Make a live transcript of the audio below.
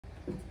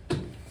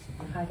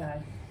Hi,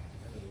 guys.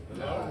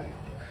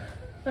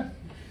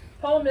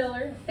 Paul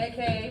Miller,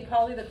 a.k.a.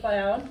 Polly the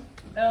Clown,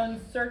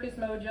 owns Circus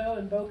Mojo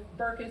and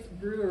Burkus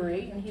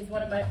Brewery, and he's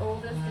one of my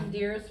oldest and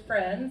dearest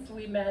friends.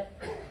 We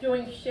met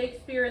doing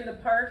Shakespeare in the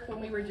Park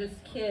when we were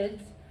just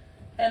kids,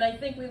 and I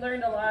think we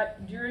learned a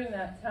lot during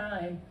that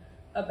time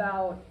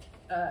about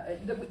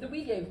that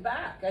we gave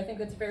back. I think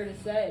it's fair to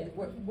say.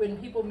 When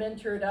people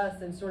mentored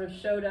us and sort of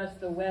showed us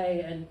the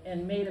way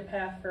and made a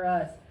path for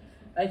us,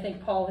 I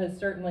think Paul has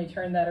certainly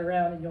turned that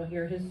around, and you'll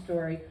hear his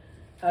story,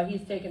 how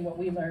he's taken what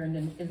we learned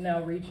and is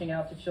now reaching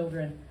out to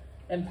children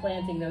and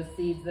planting those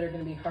seeds that are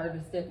going to be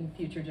harvested in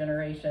future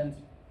generations.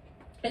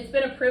 It's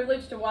been a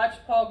privilege to watch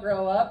Paul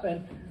grow up,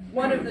 and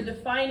one of the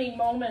defining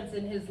moments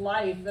in his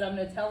life that I'm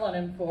going to tell on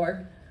him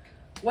for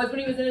was when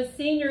he was in his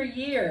senior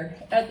year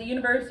at the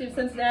University of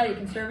Cincinnati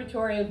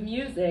Conservatory of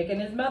Music,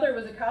 and his mother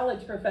was a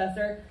college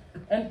professor,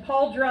 and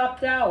Paul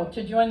dropped out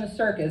to join the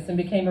circus and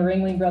became a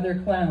Ringling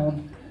Brother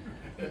clown.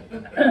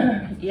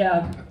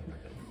 Yeah,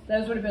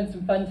 those would have been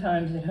some fun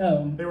times at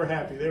home. They were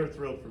happy. They were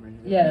thrilled for me.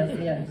 Yes,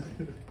 yes.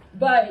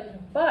 But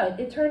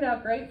it turned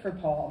out great for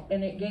Paul,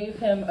 and it gave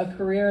him a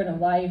career and a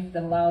life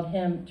that allowed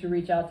him to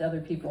reach out to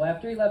other people.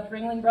 After he left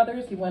Ringling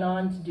Brothers, he went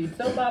on to do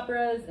soap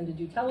operas and to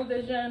do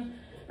television.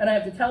 And I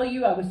have to tell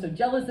you, I was so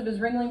jealous of his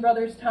Ringling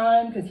Brothers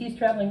time, because he's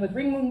traveling with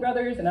Ringling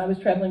Brothers, and I was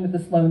traveling with the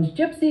Sloan's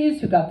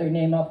Gypsies, who got their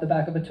name off the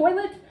back of a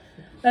toilet.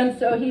 And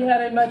so he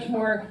had a much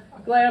more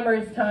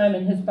glamorous time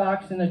in his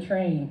box in the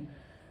train.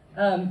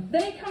 Then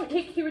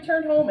he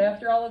returned home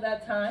after all of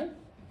that time,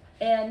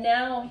 and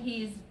now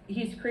he's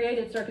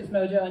created Circus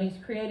Mojo, and he's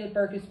created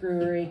Burkus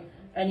Brewery,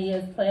 and he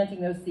is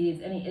planting those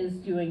seeds, and he is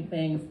doing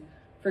things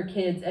for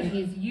kids, and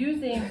he's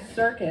using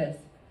circus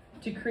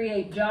to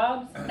create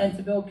jobs and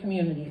to build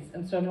communities.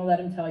 And so I'm going to let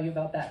him tell you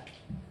about that.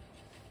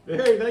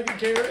 Hey, thank you,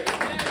 Carrie.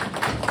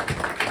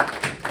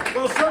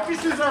 Well,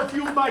 circuses are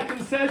fueled by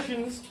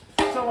concessions,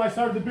 so I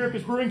started the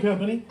Burkus Brewing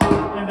Company,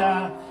 and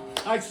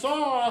I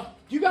saw,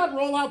 you got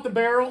Roll Out the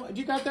Barrel. Do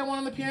you got that one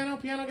on the piano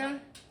guy?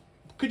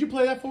 Could you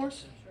play that for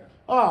us? Sure.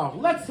 Oh,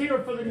 let's hear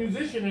it for the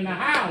musician in the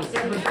house,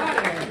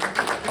 everybody.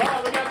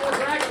 Oh, we got more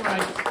bragging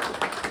rights.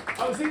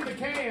 I was in the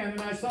can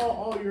and I saw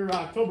all your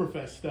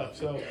Oktoberfest stuff,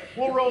 so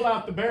we'll roll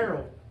out the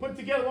barrel. Put it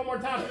together one more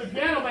time for the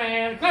piano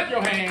man. Clap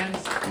your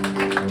hands.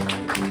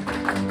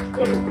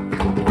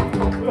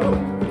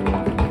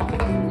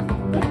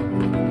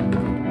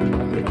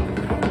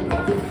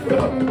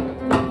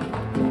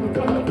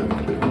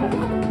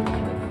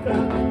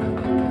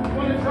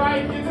 Want to try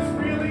and get this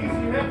real easy?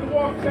 You have to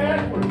walk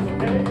backwards,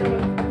 okay?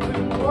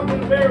 When you walk in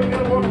the barrel, you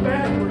got to walk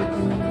backwards.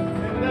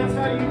 And that's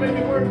how you make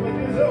it work like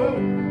this. Oh,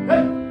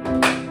 hey!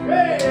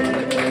 Hey!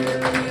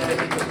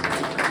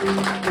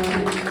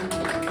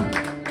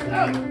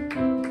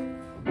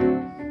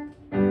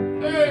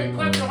 Hey,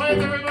 clap your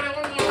hands, everybody.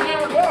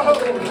 Whoa!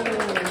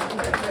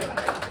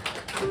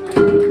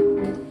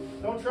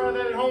 Don't try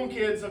that at home,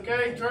 kids,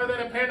 okay? Try that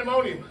at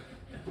Pandemonium.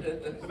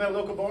 Isn't that a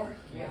local bar?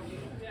 Yeah.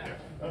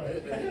 All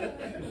right.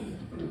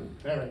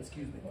 All right,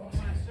 excuse me, boss.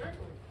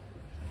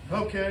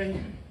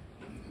 Okay.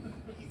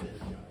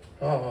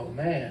 Oh,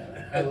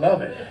 man, I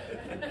love it.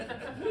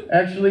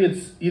 Actually,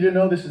 you didn't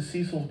know this is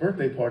Cecil's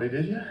birthday party,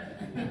 did you?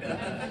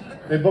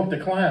 They booked a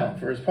clown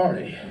for his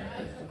party.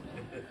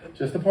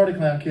 Just a party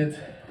clown, kids.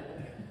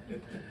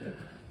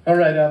 All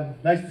right,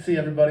 nice to see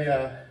everybody.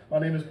 My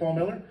name is Paul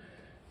Miller.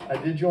 I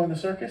did join the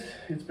circus.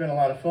 It's been a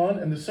lot of fun.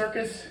 And the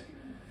circus,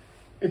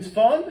 it's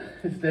fun,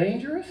 it's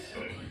dangerous,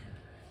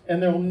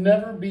 and there will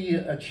never be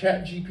a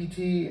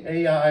ChatGPT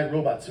AI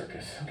robot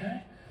circus,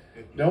 okay?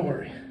 Don't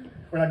worry,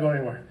 we're not going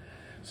anywhere.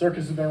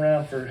 Circus has been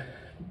around for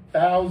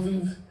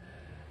thousands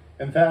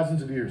and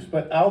thousands of years.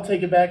 But I'll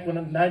take it back when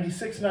I'm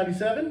 96,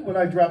 97, when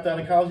I dropped out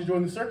of college to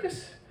join the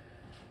circus.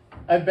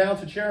 I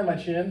bounced a chair on my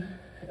chin,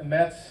 and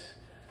that's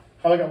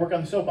how I got work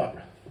on the soap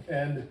opera.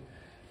 And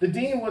the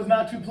dean was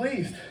not too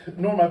pleased,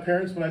 nor my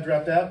parents, when I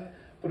dropped out.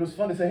 But it was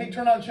fun to say, hey,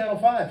 turn on Channel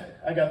 5.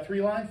 I got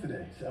 3 lines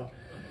today. So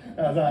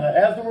I was on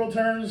As the World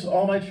Turns,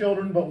 All My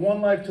Children, But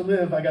One Life to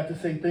Live. I got to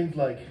say things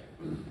like,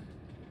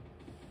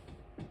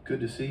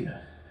 good to see you.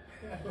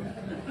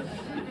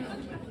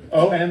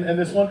 Oh, and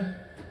this one?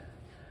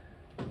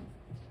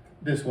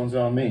 This one's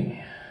on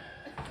me.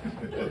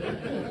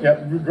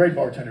 Yeah, great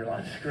bartender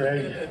lines.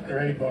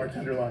 Great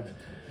bartender lines.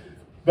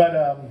 But,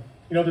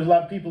 there's a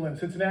lot of people in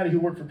Cincinnati who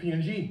work for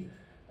P&G.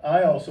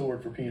 I also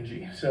work for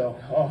P&G. So,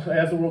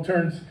 As the World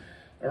Turns,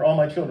 or All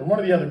My Children, one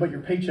or the other, but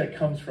your paycheck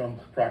comes from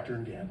Procter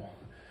 & Gamble,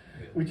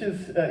 which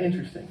is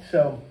interesting.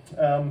 So,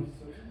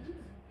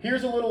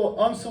 here's a little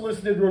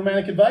unsolicited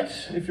romantic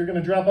advice. If you're going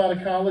to drop out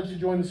of college to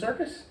join the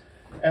circus,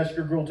 ask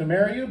your girl to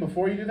marry you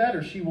before you do that,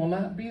 or she will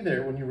not be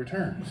there when you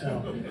return.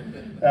 So,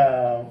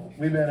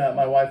 we've been,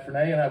 my wife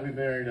Renee and I, we've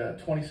been married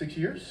 26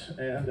 years,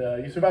 and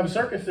you survive a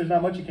circus, there's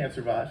not much you can't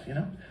survive, you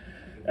know.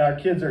 Our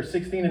kids are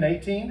 16 and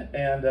 18,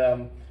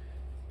 and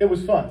it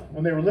was fun.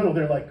 When they were little,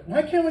 they're like,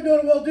 why can't we go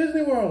to Walt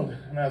Disney World?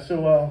 And I said,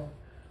 well,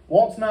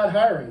 Walt's not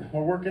hiring.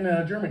 We're working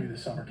in Germany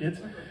this summer, kids.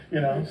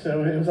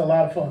 So it was a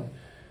lot of fun.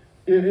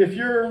 If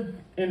you're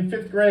in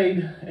 5th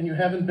grade and you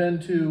haven't been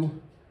to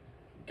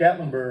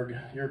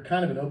Gatlinburg, you're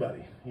kind of a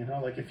nobody. You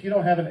know, like if you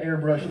don't have an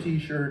airbrush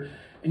t-shirt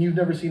and you've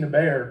never seen a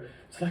bear,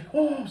 it's like,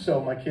 whoa.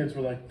 So my kids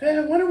were like,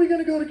 Dad, when are we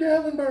going to go to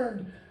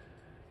Gatlinburg?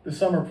 The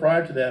summer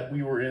prior to that,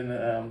 we were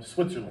in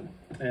Switzerland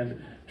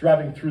and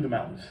driving through the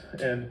mountains.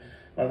 And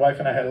my wife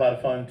and I had a lot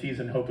of fun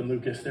teasing Hope and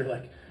Lucas. They're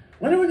like,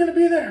 when are we going to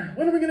be there?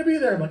 When are we going to be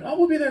there? I'm like, oh,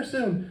 we'll be there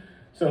soon.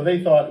 So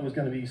they thought it was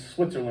going to be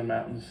Switzerland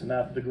mountains,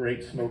 not the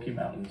Great Smoky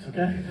Mountains,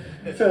 okay?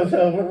 So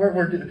we're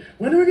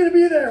when are we going to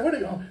be there?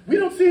 We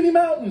don't see any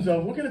mountains. Oh,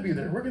 we're going to be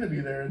there. We're going to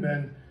be there. And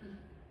then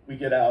we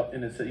get out,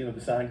 and it's, you know,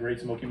 the sign Great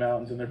Smoky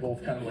Mountains, and they're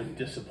both kind of like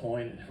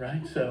disappointed,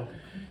 right? So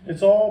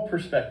it's all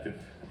perspective.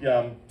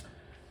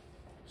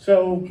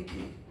 So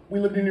we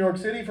lived in New York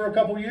City for a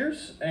couple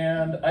years,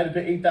 and I had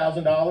to pay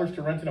 $8,000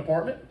 to rent an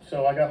apartment.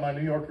 So I got my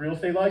New York real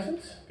estate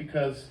license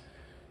because,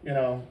 you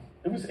know,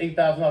 it was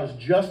 $8,000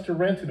 just to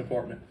rent an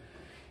apartment.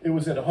 It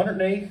was at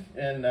 108th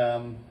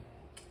and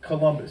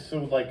Columbus. So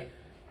it was like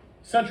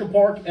Central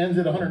Park ends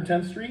at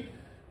 110th Street.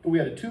 But we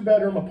had a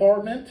 2-bedroom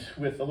apartment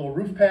with a little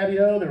roof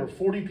patio. There were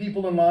 40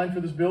 people in line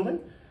for this building.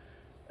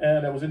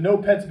 And it was a no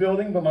pets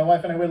building, but my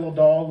wife and I had a little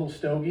dog, a little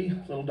stogie,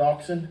 a little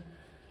dachshund,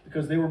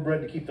 because they were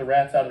bred to keep the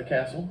rats out of the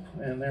castle.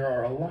 And there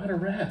are a lot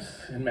of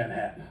rats in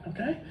Manhattan,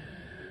 okay?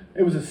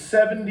 It was a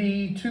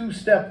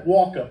 72-step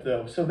walk up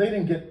though. So they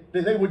didn't get,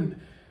 they wouldn't,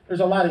 there's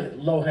a lot of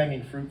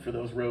low-hanging fruit for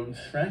those rodents,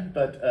 right?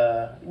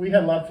 But we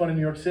had a lot of fun in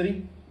New York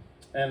City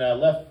and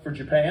left for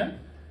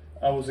Japan.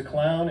 I was a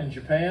clown in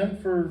Japan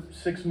for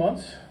 6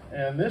 months,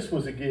 and this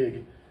was a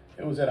gig.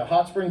 It was at a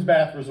hot springs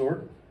bath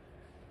resort.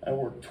 I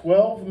worked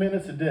 12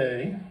 minutes a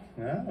day.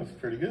 That was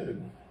pretty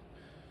good.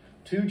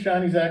 2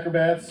 Chinese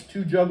acrobats,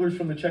 2 jugglers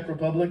from the Czech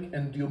Republic,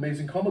 and the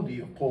amazing comedy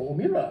of Paul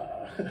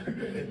Mira.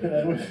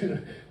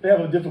 They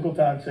have a difficult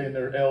time saying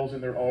their L's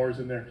and their R's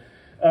in there.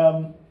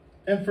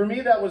 And for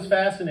me, that was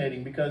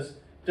fascinating because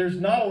there's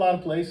not a lot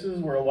of places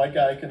where a white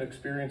guy can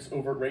experience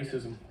overt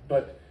racism.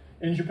 But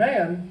in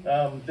Japan,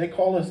 they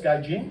call us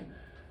gaijin,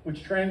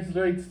 which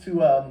translates to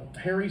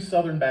hairy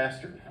southern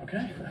bastard,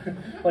 okay?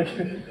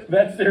 Like,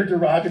 that's their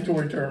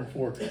derogatory term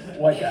for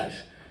white guys.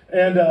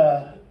 And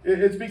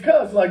it's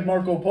because, like,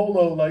 Marco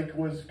Polo, like,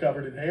 was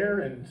covered in hair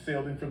and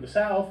sailed in from the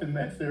south, and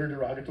that's their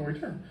derogatory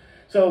term.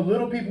 So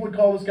little people would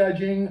call us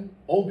gaijin,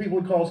 old people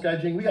would call us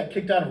gaijin. We got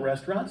kicked out of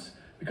restaurants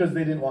because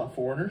they didn't want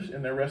foreigners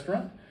in their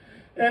restaurant.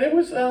 And it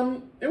was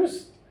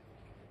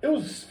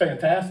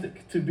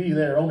fantastic to be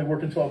there, only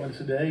working 12 minutes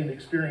a day and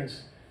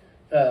experience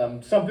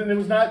something that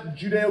was not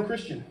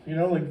Judeo-Christian, you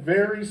know, like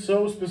very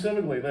so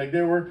specifically. Like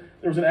there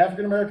was an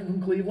African-American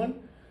from Cleveland,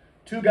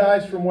 2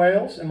 guys from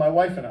Wales, and my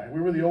wife and I. We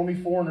were the only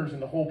foreigners in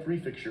the whole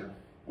prefecture,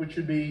 which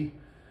should be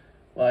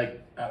like,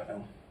 I don't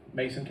know,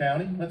 Mason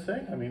County, let's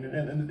say. I mean,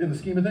 in the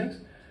scheme of things.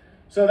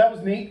 So that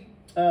was neat.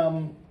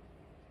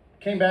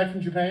 Came back from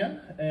Japan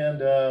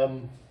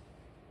and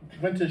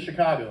went to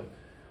Chicago.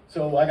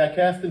 So I got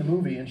cast in a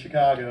movie in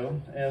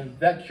Chicago, and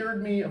that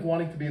cured me of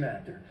wanting to be an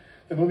actor.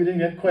 The movie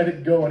didn't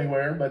quite go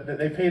anywhere, but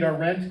they paid our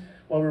rent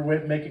while we were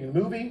making the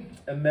movie,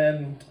 and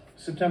then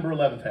September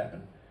 11th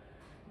happened.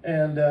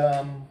 And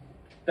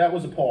that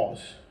was a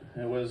pause.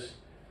 It was,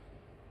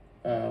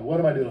 what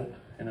am I doing?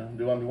 You know,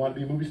 do I want to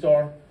be a movie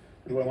star,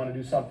 or do I want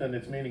to do something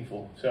that's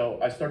meaningful? So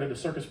I started a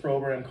circus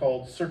program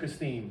called Circus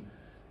Theme,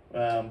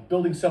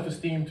 building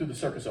self-esteem through the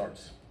circus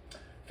arts.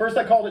 First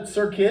I called it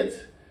Sir Kids,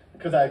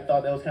 because I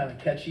thought that was kind of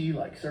catchy,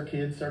 like Sir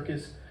Kids,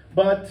 circus.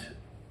 But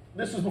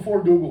this was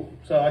before Google.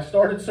 So I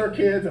started Sir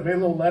Kids, I made a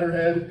little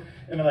letterhead,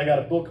 and then I got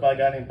a book by a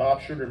guy named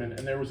Bob Sugarman,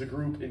 and there was a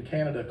group in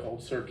Canada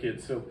called Sir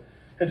Kids. So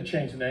I had to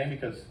change the name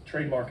because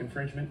trademark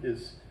infringement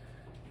is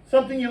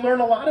something you learn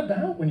a lot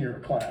about when you're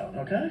a clown,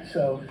 okay?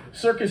 So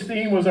Circus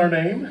Theme was our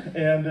name,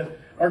 and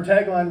our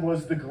tagline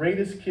was the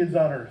greatest kids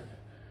on earth.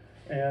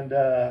 And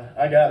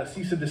I got a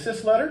cease and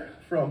desist letter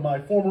from my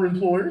former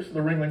employers,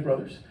 the Ringling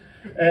Brothers.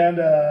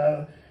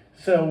 And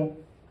so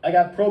I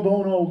got pro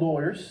bono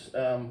lawyers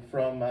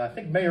from, I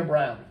think, Mayor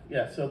Brown.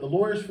 Yeah, so the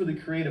Lawyers for the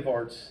Creative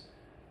Arts,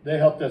 they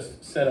helped us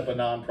set up a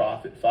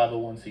nonprofit,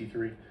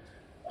 501c3.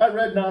 I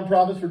read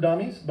Nonprofits for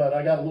Dummies, but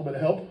I got a little bit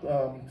of help.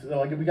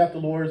 So we got the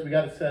lawyers, we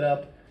got it set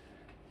up,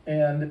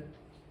 and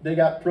they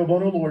got pro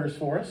bono lawyers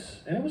for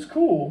us. And it was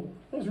cool.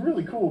 It was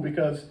really cool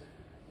because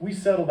we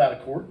settled out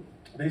of court.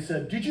 They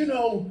said, did you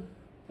know,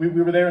 we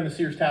were there in the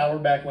Sears Tower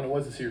back when it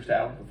was the Sears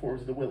Tower, before it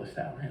was the Willis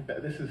Tower.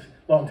 This is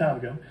a long time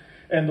ago.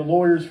 And the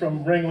lawyers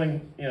from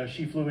Ringling, you know,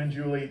 she flew in,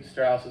 Julie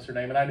Strauss is her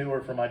name, and I knew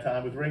her from my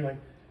time with Ringling.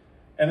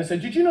 And they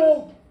said, did you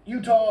know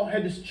Utah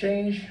had to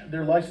change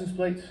their license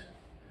plates?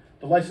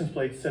 The license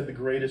plates said the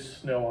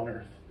greatest snow on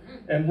earth.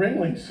 And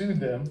Ringling sued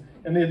them,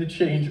 and they had to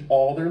change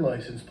all their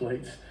license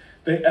plates.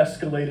 They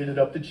escalated it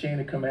up the chain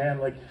of command,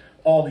 like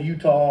all the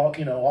Utah,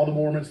 you know, all the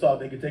Mormons thought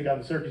they could take on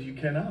the circus. You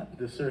cannot.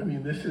 This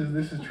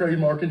is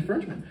trademark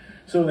infringement.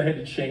 So they had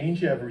to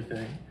change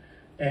everything.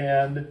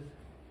 And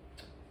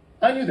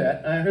I knew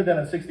that. I heard that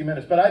on 60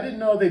 Minutes. But I didn't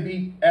know they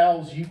beat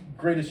Al's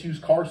greatest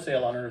used car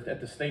sale on earth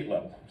at the state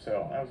level.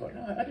 So I was like,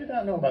 oh, I did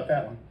not know about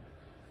that one.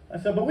 I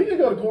said, but we could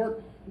go to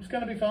court. It's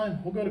going to be fine.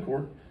 We'll go to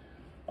court.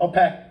 I'll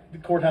pack the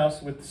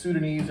courthouse with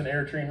Sudanese and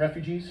Eritrean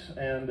refugees,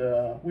 and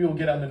we will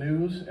get on the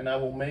news, and I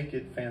will make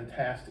it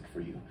fantastic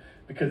for you.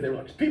 Because they were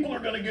like, people are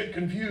going to get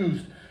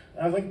confused.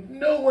 I was like,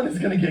 no one is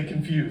going to get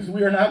confused.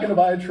 We are not going to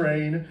buy a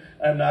train.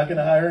 I'm not going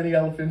to hire any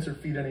elephants or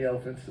feed any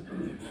elephants.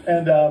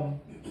 And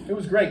it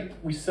was great.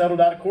 We settled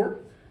out of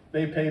court.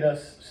 They paid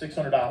us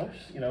 $600.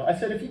 You know, I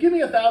said, if you give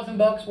me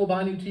 $1,000, we'll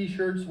buy new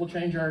T-shirts. We'll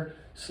change our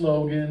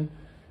slogan.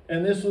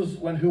 And this was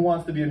when Who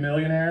Wants to Be a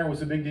Millionaire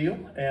was a big deal.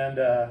 And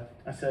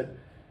I said,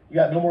 you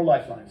got no more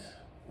lifelines.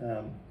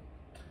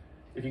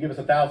 If you give us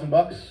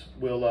 $1,000,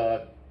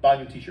 we'll buy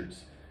new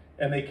T-shirts.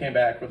 And they came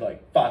back with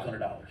like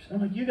 $500.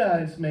 I'm like, you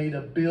guys made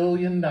 $1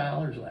 billion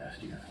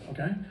last year,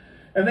 okay?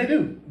 And they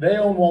do. They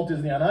own Walt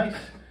Disney on Ice.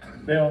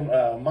 They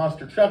own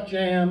Monster Truck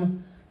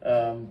Jam.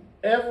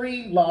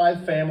 Every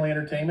live family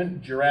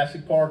entertainment,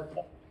 Jurassic Park,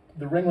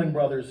 the Ringling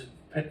Brothers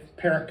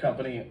parent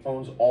company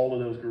owns all of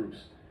those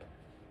groups.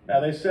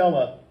 Now, they sell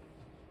a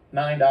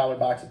 $9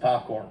 box of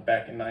popcorn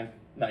back in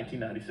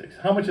 1996.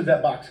 How much does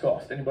that box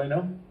cost? Anybody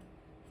know?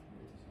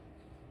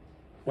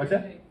 What's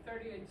that?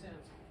 38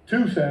 cents.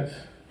 2 cents.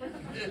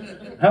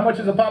 How much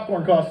does a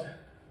popcorn cost?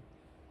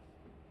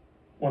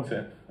 1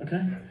 cent,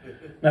 okay?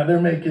 Now, they're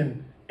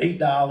making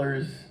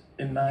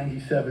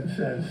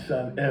 $8.97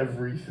 on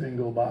every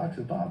single box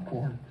of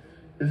popcorn.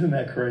 Isn't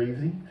that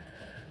crazy?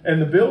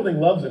 And the building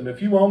loves them.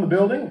 If you own the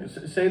building,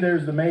 say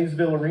there's the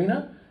Maysville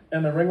Arena,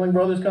 and the Ringling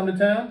Brothers come to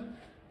town,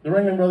 the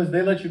Ringling Brothers,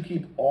 they let you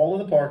keep all of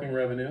the parking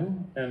revenue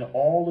and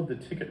all of the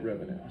ticket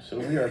revenue. So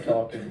we are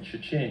talking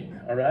cha-ching,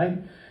 all right?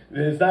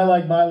 It's not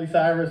like Miley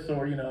Cyrus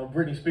or, you know,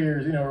 Britney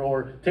Spears, you know,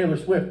 or Taylor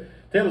Swift.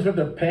 Taylor Swift,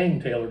 they're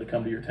paying Taylor to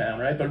come to your town,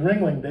 right? But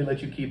Ringling, they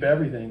let you keep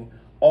everything.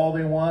 All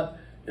they want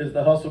is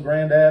to hustle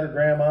granddad or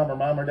grandmom or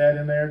mom or dad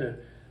in there to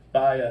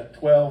buy a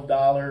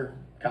 $12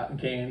 cotton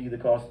candy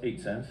that costs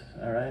 8 cents,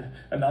 all right?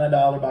 A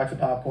 $9 box of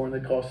popcorn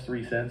that costs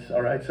 3 cents,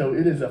 all right? So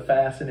it is a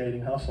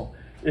fascinating hustle.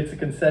 It's a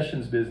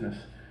concessions business.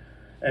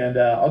 And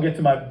I'll get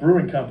to my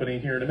brewing company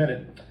here in a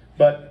minute.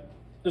 But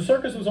the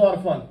circus was a lot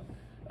of fun.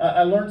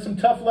 I learned some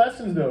tough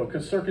lessons, though,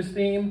 because Circus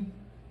Theme,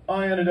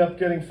 I ended up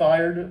getting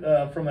fired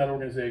from that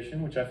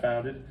organization, which I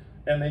founded.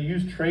 And they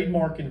used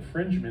trademark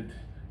infringement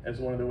as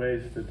one of the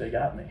ways that they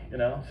got me, you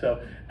know?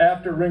 So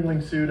after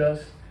Ringling sued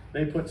us,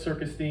 they put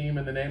Circus Theme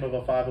in the name of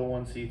a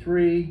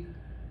 501c3,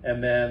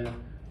 and then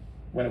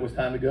when it was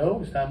time to go, it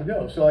was time to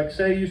go. So like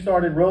say you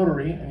started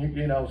Rotary, and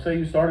you know, say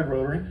you started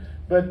Rotary,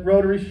 but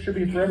Rotary should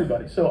be for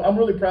everybody. So I'm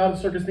really proud of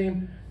Circus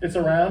Theme. It's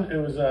around. It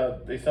was,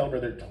 they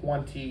celebrated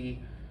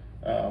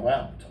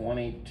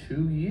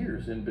 22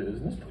 years in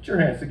business. Put your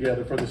hands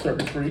together for the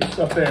circus freaks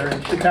up there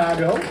in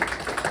Chicago.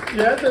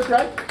 Yes, that's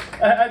right.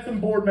 I had some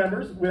board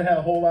members. We had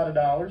a whole lot of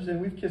dollars, and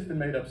we've kissed and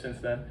made up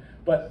since then.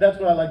 But that's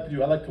what I like to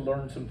do. I like to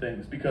learn some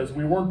things because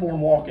we weren't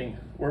born walking.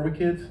 Were we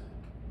kids?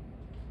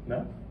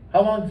 No?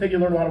 How long did it take you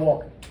to learn how to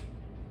walk?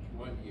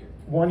 1 year.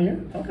 1 year?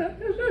 Okay,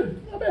 that's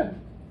good. Not bad.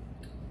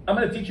 I'm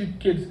going to teach you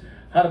kids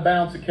how to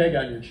balance a keg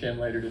on your chin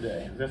later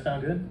today. Does that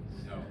sound good?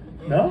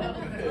 No. No?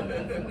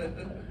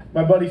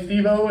 My buddy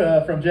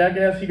Steve-O from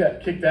Jackass, he got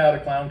kicked out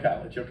of clown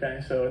college,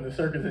 okay? So in the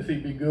circus, they say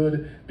be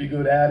good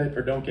at it,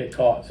 or don't get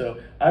caught. So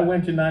I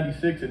went to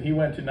 96 and he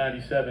went to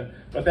 97.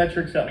 But that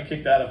trick's got me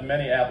kicked out of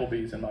many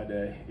Applebee's in my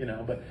day, you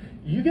know. But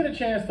you get a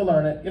chance to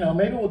learn it. You know,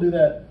 maybe we'll do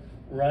that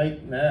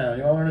right now.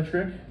 You want to learn a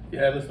trick?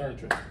 Yeah, let's learn a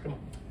trick. Come on.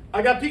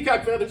 I got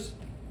peacock feathers.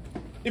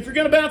 If you're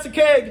going to bounce a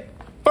keg,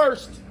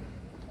 first,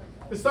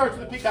 it starts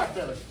with a peacock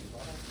feather.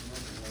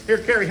 Here,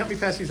 Carrie, help me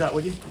pass these out,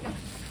 would you?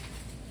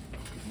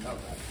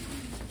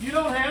 You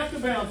don't have to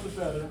bounce a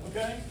feather,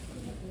 okay?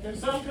 In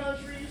some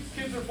countries,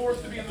 kids are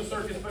forced to be in the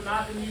circus, but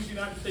not in the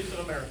United States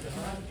of America.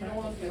 All right? You don't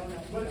want to,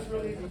 but it's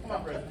really easy. Come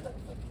on, President.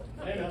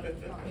 Hang on. All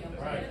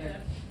right.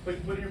 Put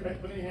it in your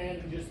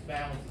hand and just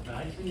balance it.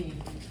 Nice and easy.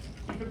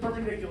 Keep it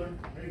perpendicular.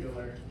 There you go,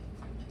 Larry.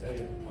 There you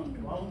go.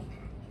 Come on.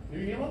 Do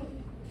you need one?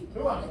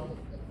 Who wants one?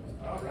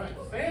 All right.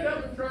 Stand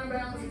up and try and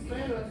balance it.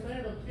 Stand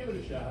up. Give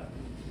it a shot.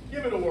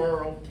 Give it a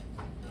whirl.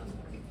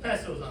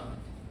 Pass those on.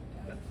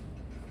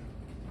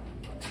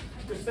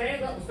 Just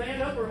stand up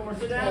or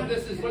sit down. Oh,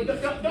 this is easy.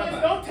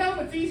 Don't tell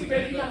them it's easy,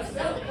 baby. You gotta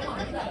sell it. Come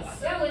on, you gotta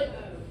sell it.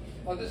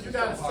 Oh, this You is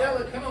gotta so sell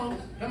hard. it. Come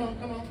on.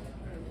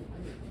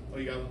 Oh,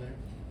 you got one there?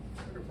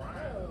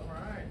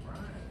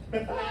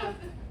 Right.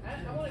 I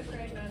want to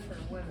trade mine for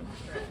women's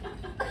trade.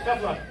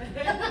 Tough luck.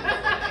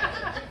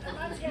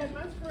 Mine's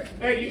great.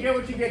 Hey, you get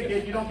what you get,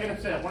 kid. You don't get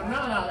upset. Well,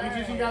 no.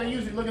 You gotta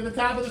use it. Look at the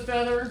top of the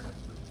feather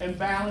and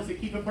balance it.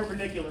 Keep it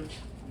perpendicular.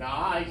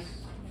 Nice.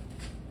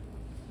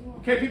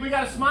 Okay, people, you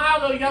gotta smile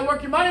though. You gotta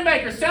work your money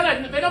maker. Sell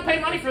it. They don't pay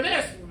money for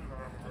this.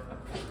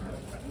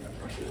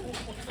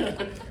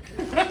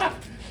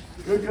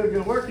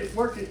 Good. Work it.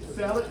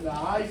 Sell it.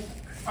 Nice.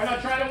 All right, now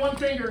try it on one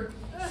finger.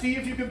 See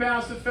if you can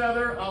bounce the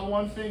feather on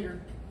one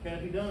finger. Can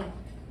it be done?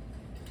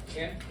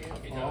 Can't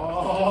be done.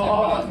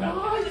 Oh,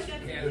 nice.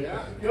 Can't be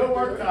done. Good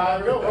work,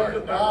 Todd. Good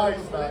work.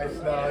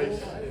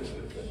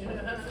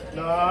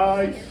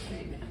 Nice.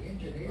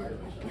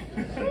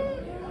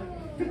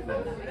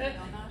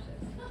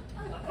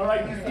 All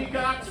right, these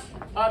peacocks,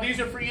 these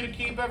are for you to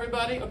keep,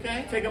 everybody,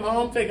 okay? Take them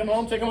home, take them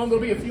home, take them home.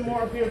 There'll be a few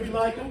more up here if you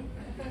like them.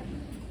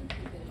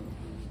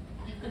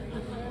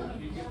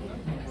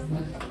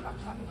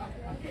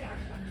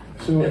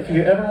 So if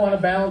you ever want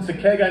to balance a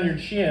keg on your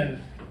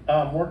chin,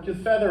 work your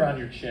feather on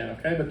your chin,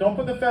 okay? But don't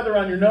put the feather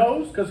on your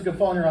nose because it can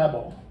fall on your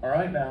eyeball, all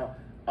right? Now,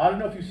 I don't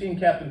know if you've seen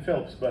Captain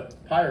Phillips, but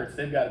pirates,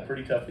 they've got it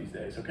pretty tough these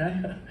days, okay?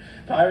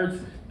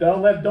 Pirates,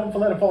 don't let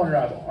it fall on your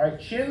eyeball, all right?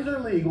 Chins are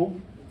legal,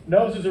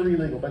 noses are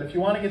illegal, but if you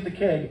want to get the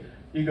keg,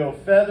 you go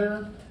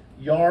feather,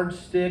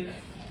 yardstick,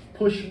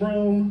 push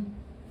broom,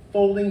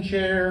 folding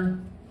chair.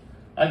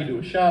 I can do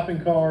a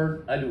shopping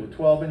cart. I do a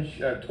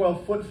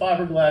 12-foot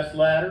fiberglass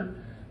ladder.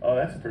 Oh,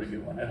 that's a pretty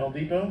good one. At Home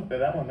Depot,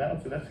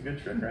 that's a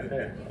good trick right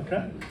there,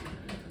 okay?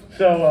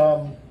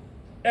 So,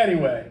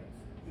 anyway,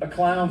 a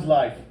clown's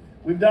life.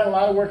 We've done a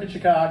lot of work in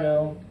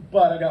Chicago,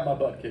 but I got my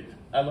butt kicked.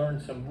 I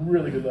learned some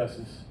really good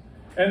lessons.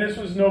 And this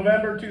was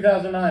November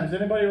 2009. Does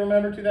anybody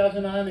remember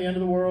 2009, the end of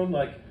the world?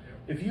 Like,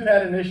 if you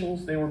had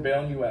initials, they were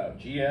bailing you out.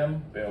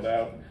 GM, bailed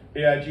out.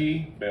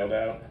 AIG, bailed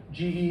out.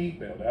 GE,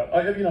 bailed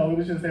out. You know, it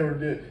was just,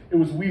 it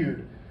was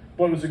weird.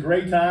 But it was a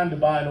great time to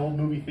buy an old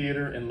movie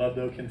theater in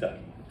Ludlow,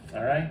 Kentucky.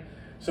 All right?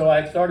 So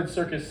I started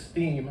Circus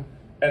Theme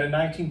at a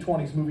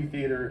 1920s movie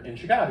theater in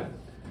Chicago.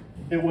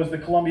 It was the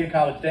Columbia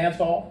College Dance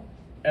Hall.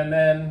 And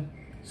then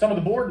some of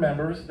the board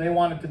members, they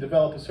wanted to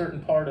develop a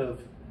certain part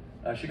of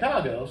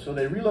Chicago, so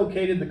they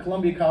relocated the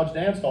Columbia College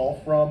Dance Hall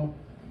from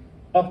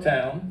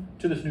uptown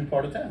to this new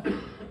part of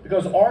town.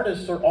 Because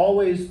artists are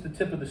always the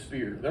tip of the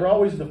spear. They're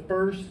always the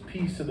first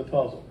piece of the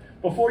puzzle.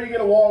 Before you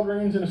get a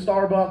Walgreens and a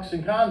Starbucks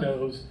and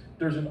condos,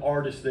 there's an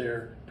artist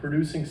there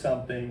producing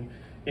something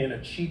in a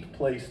cheap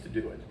place to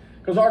do it.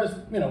 Because artists,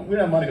 you know, we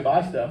don't have money to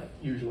buy stuff,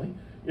 usually,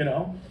 you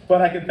know.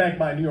 But I can thank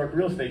my New York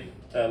real estate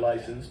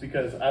license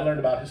because I learned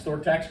about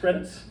historic tax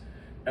credits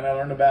and I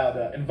learned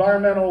about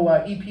environmental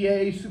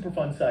EPA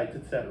Superfund sites,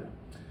 etc.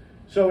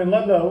 So in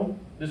Ludlow,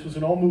 this was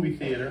an old movie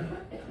theater,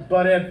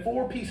 but it had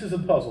 4 pieces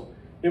of the puzzle.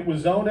 It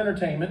was zoned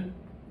entertainment,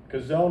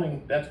 because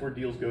zoning, that's where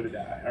deals go to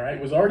die, all right?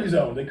 It was already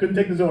zoned. They couldn't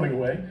take the zoning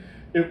away.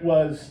 It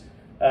was,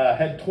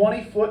 had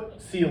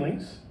 20-foot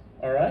ceilings,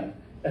 all right?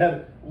 It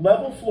had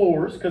level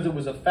floors, because it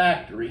was a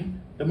factory.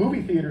 The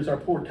movie theaters are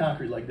poured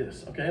concrete like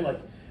this, okay?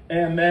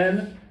 And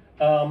then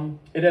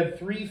it had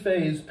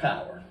 3-phase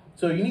power.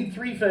 So you need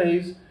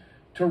 3-phase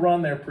to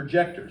run their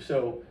projector.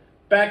 So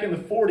back in the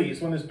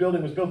 40s, when this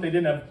building was built, they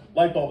didn't have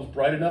light bulbs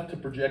bright enough to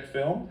project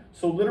film.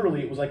 So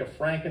literally, it was like a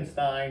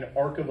Frankenstein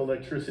arc of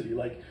electricity.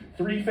 Like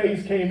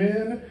 3-phase came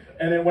in,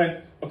 and it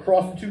went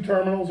across the 2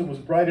 terminals. It was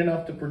bright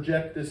enough to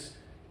project this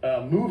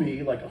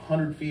movie like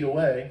 100 feet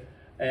away.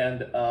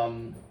 And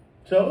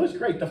so it was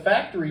great. The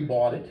factory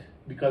bought it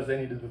because they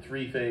needed the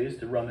 3-phase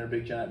to run their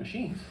big giant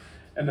machines.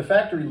 And the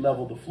factory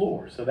leveled the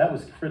floor, so that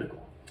was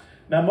critical.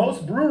 Now,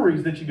 most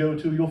breweries that you go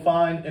to, you'll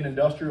find in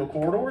industrial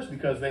corridors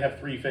because they have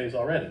 3-phase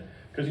already,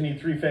 because you need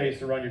 3-phase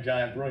to run your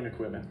giant brewing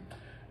equipment.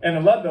 And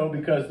in Ludlow,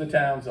 because the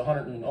town's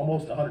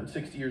almost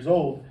 160 years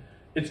old,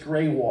 it's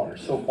gray water.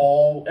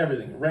 So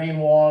everything,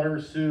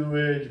 rainwater,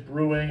 sewage,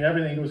 brewing,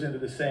 everything goes into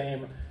the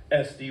same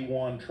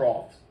SD1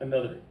 trough,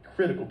 another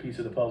critical piece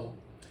of the puzzle.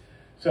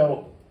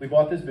 So we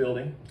bought this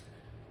building,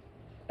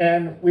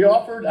 and we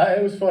offered,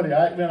 it was funny,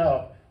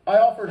 I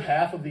offered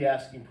half of the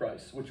asking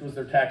price, which was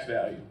their tax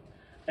value.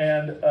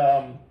 And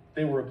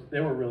they were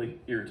really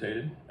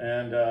irritated,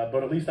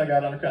 but at least I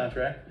got under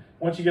contract.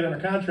 Once you get under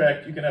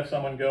contract, you can have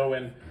someone go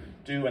and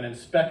do an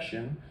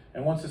inspection.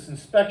 And once this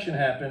inspection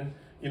happened,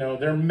 you know,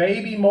 there may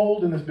be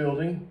mold in this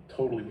building.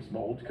 Totally was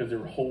mold because there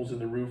were holes in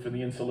the roof and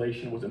the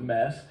insulation was a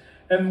mess.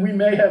 And we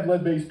may have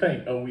lead-based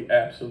paint. Oh, we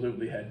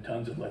absolutely had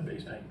tons of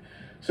lead-based paint.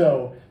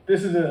 So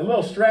this is a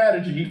little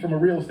strategy from a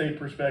real estate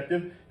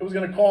perspective. It was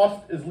going to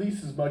cost at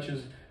least as much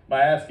as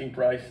my asking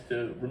price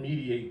to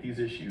remediate these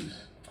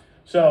issues.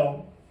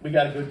 So we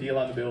got a good deal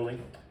on the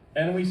building,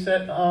 and we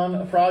set on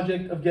a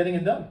project of getting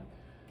it done.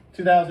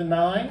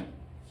 2009,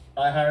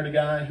 I hired a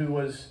guy who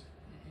was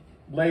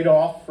laid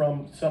off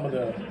from some of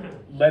the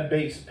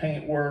lead-based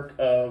paint work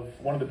of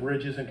one of the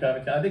bridges in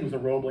Covington. I think it was the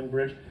Roebling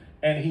Bridge,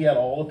 and he had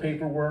all the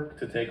paperwork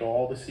to take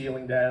all the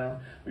ceiling down.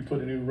 We put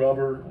a new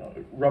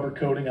rubber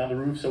coating on the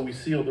roof, so we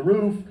sealed the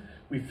roof,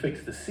 we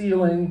fixed the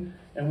ceiling,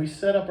 and we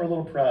set up our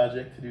little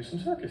project to do some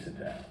circus in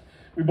town.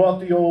 We bought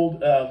the old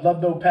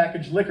Ludlow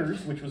Packaged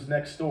Liquors, which was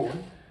next door,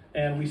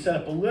 and we set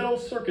up a little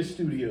circus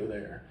studio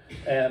there.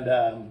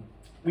 And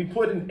we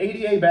put an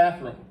ADA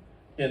bathroom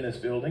in this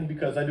building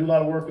because I do a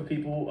lot of work with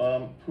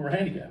people who are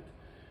handicapped.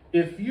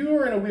 If you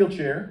are in a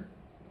wheelchair,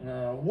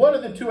 what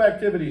are the 2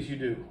 activities you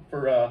do?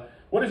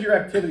 What is your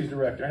activities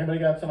director? Anybody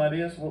got some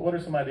ideas? What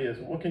are some ideas?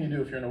 What can you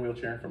do if you're in a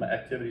wheelchair from an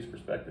activities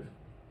perspective?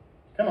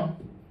 Come on.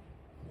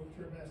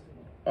 Wheelchair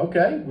basketball.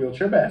 Okay,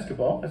 wheelchair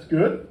basketball. That's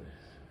good.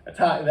 That's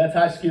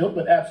high skilled,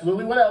 but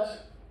absolutely. What else?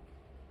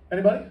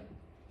 Anybody?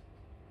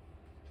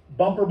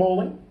 Bumper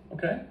bowling.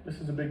 Okay, this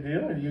is a big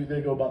deal. They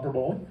go bumper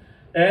bowling.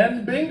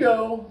 And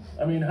bingo.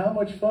 I mean, how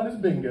much fun is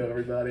bingo,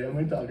 everybody? I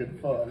mean, talking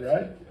fun,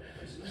 right?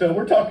 So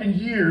we're talking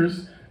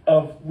years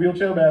of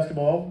wheelchair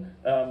basketball,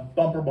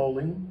 bumper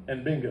bowling,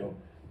 and bingo.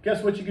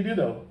 Guess what you could do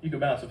though? You could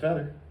bounce a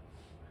feather.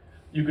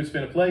 You could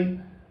spin a plate.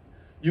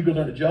 You could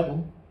learn to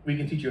juggle. We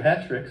can teach you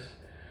hat tricks.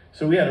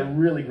 So we had a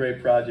really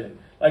great project.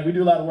 Like we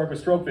do a lot of work with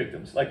stroke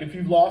victims. Like if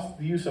you've lost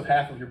the use of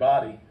half of your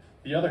body,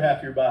 the other half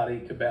of your body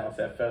could bounce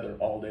that feather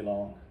all day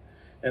long.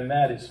 And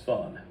that is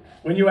fun.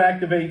 When you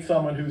activate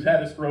someone who's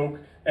had a stroke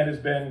and has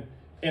been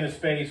in a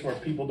space where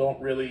people don't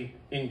really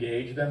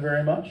engage them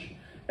very much,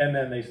 and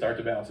then they start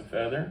to bounce a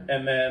feather,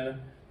 and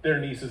then their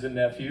nieces and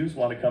nephews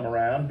want to come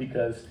around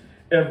because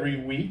every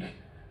week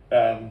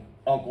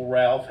Uncle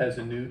Ralph has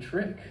a new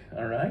trick,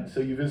 all right? So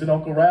you visit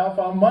Uncle Ralph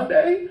on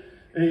Monday,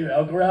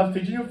 Uncle Ralph's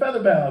teaching you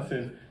feather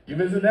bouncing. You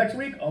visit next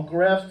week, Uncle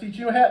Ralph's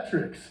teaching you hat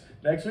tricks.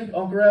 Next week,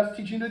 Uncle Ralph's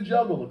teaching you to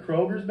juggle a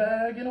Kroger's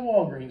bag and a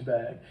Walgreens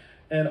bag.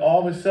 And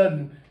all of a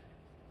sudden,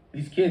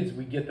 these kids,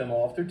 we get them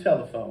off their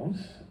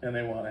telephones, and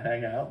they want to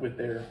hang out with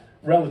their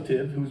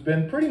relative who's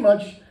been pretty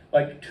much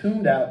like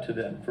tuned out to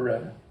them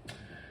forever.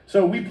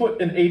 So we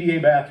put an ADA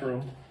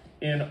bathroom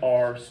in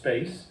our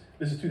space.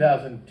 This is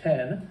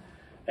 2010.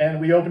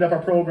 And we opened up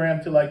our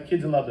program to like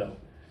kids in Ludlow.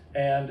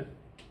 And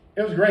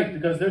it was great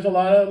because there's a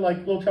lot of like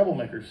little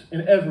troublemakers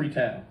in every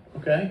town,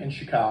 okay? In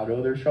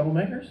Chicago, there's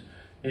troublemakers.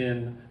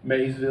 In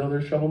Maysville,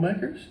 there's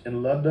troublemakers.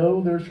 In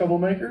Ludlow, there's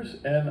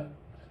troublemakers. And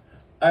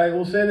I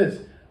will say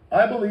this,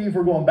 I believe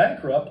we're going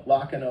bankrupt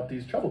locking up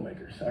these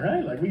troublemakers, all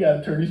right? Like we got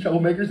to turn these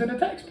troublemakers into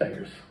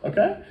taxpayers,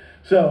 okay?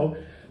 So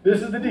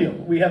this is the deal.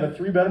 We have a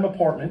 3-bedroom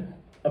apartment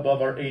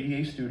above our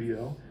ADA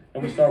studio,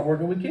 and we start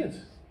working with kids.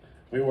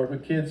 We work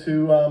with kids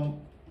who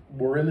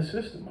were in the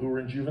system, who were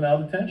in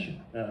juvenile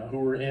detention, who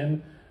were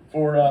in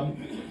for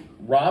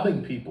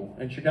robbing people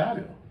in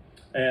Chicago.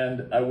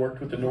 And I worked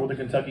with the Northern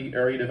Kentucky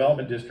Area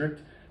Development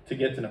District to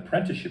get an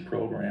apprenticeship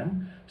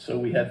program. So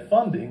we had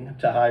funding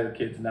to hire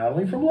kids not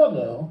only from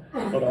Ludlow,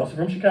 but also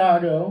from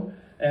Chicago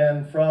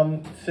and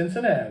from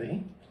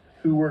Cincinnati,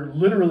 who were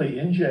literally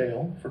in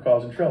jail for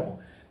causing trouble.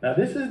 Now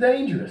this is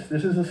dangerous.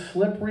 This is a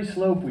slippery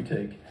slope we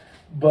take.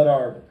 But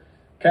our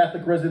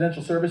Catholic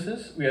residential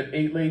services, we had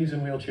 8 ladies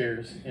in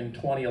wheelchairs in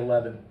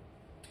 2011.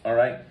 All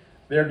right,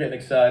 they're getting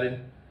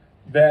excited.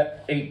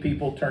 That 8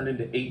 people turned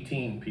into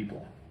 18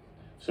 people.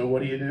 So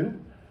what do?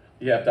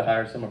 You have to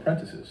hire some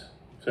apprentices.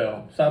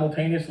 So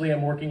simultaneously,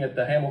 I'm working at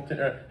the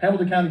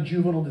Hamilton County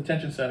Juvenile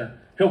Detention Center,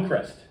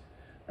 Hillcrest.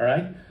 All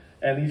right,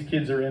 and these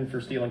kids are in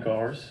for stealing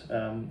cars.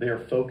 They are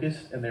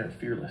focused and they are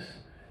fearless.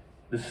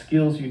 The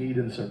skills you need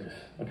in the circus.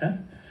 Okay.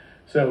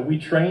 So we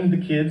trained the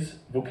kids,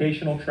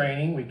 vocational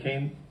training. We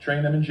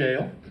trained them in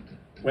jail.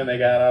 When they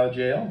got out of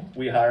jail,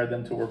 we hired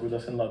them to work with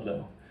us in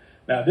Ludlow.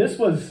 Now this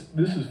was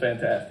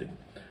fantastic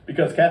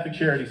because Catholic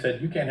Charity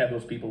said, you can't have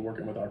those people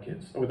working with our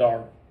kids, or with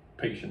our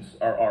patients,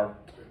 our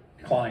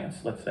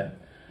clients, let's say.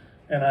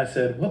 And I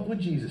said, what would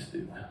Jesus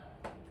do?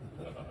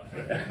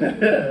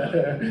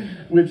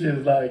 Which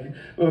is like,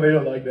 well, they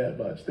don't like that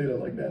much. They don't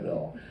like that at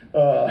all.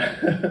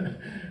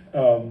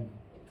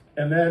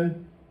 And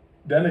then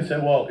they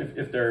said, well,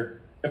 if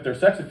they're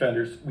sex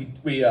offenders,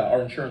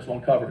 our insurance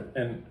won't cover it.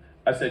 And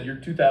I said, you're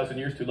 2,000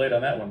 years too late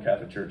on that one,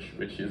 Catholic Church,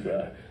 which is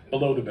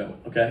below the belt,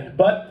 okay?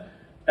 But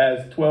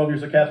as 12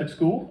 years of Catholic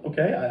school,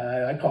 okay,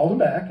 I called them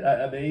back.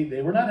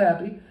 They were not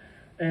happy.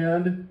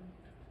 And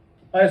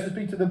I asked to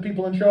speak to the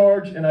people in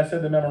charge, and I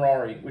said the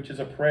Memorare, which is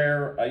a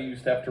prayer I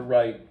used to have to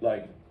write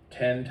like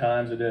 10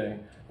 times a day.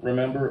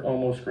 Remember, O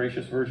most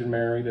gracious Virgin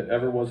Mary, that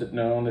ever was it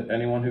known that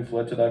anyone who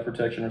fled to thy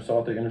protection or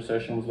sought thy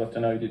intercession was left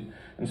unaided.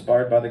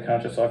 Inspired by the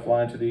conscience I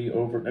fly unto thee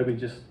over. I mean,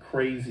 just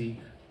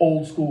crazy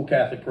old school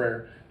Catholic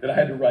prayer that I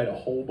had to write a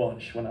whole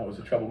bunch when I was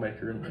a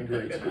troublemaker in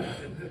grade school.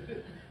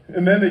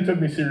 And then they took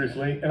me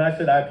seriously, and I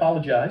said, I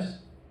apologize,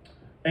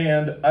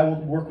 and I will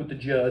work with the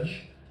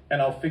judge,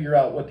 and I'll figure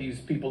out what these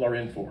people are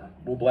in for.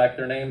 We'll black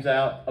their names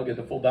out. I'll get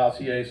the full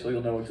dossier so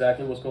you'll know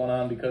exactly what's going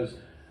on, because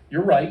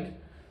you're right.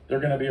 They're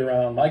going to be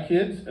around my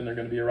kids, and they're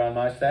going to be around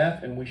my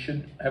staff, and we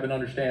should have an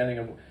understanding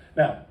of...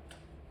 Now,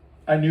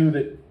 I knew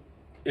that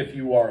if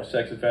you are a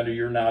sex offender,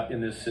 you're not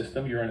in this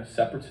system. You're in a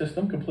separate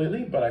system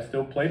completely, but I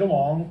still played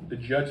along. The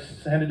judge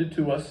handed it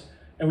to us,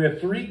 and we have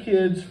 3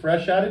 kids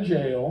fresh out of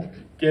jail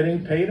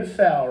getting paid a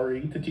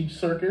salary to teach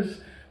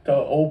circus to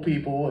old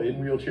people in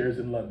wheelchairs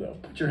in Ludlow.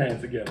 Put your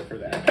hands together for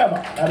that. Come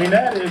on. I mean,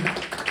 that is...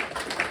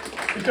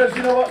 Because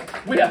you know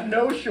what? We have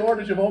no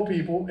shortage of old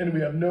people, and we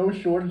have no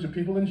shortage of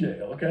people in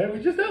jail, okay? We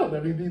just don't. I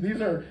mean,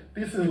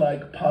 this is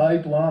like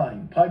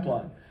pipeline.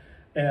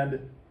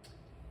 And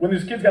when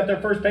these kids got their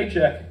first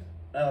paycheck,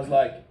 I was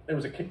like, there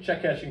was a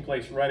check cashing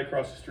place right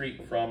across the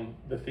street from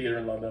the theater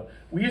in Ludlow.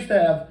 We used to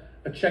have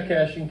a check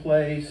cashing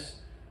place,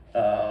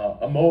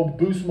 a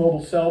Boost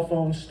Mobile cell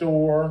phone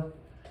store,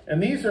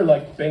 and these are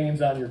like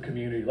banes on your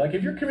community. Like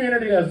if your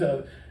community has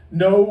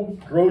no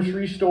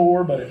grocery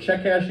store but a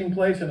check cashing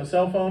place and a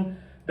cell phone,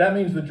 that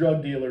means the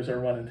drug dealers are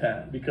running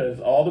town,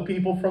 because all the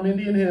people from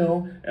Indian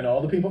Hill and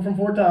all the people from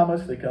Fort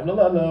Thomas, they come to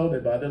Ludlow, they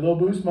buy their little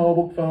Boost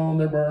Mobile phone,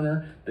 their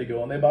burner, they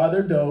go and they buy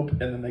their dope,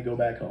 and then they go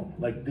back home.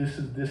 Like this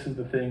is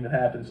the thing that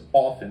happens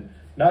often,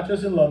 not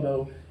just in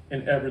Ludlow,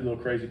 in every little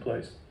crazy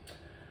place.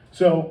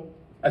 So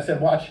I said,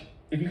 watch,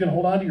 if you can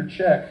hold on to your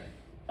check,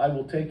 I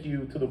will take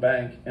you to the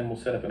bank and we'll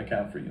set up an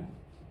account for you.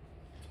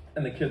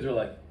 And the kids are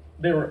like,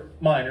 they were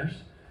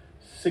minors,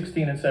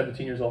 16 and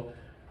 17 years old.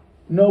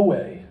 No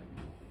way.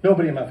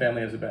 Nobody in my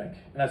family has a bank.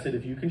 And I said,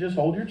 if you can just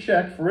hold your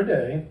check for a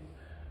day,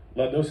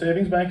 Ludlow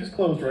Savings Bank is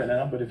closed right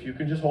now, but if you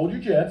can just hold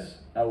your jets,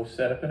 I will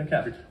set up an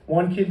account for you.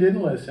 One kid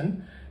didn't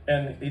listen,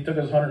 and he took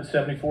his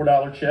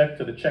 $174 check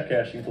to the check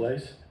cashing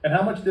place. And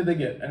how much did they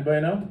get?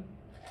 Anybody know?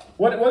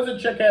 What does a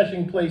check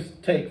cashing place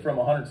take from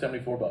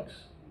 $174?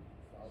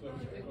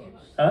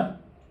 Huh?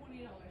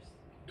 $20.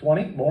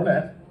 20? More than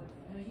that.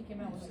 No, he came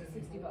out with like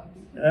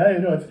 $60. You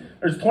know,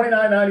 there's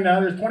 $29.99,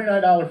 there's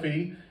 $29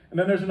 fee, and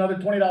then there's another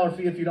 $20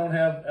 fee if you don't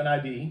have an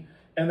ID,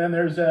 and then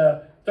there's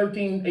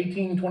 13,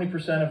 18,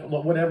 20%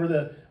 of whatever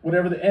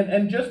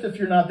and just if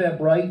you're not that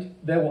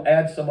bright, they will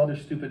add some other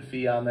stupid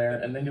fee on there,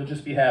 and then you'll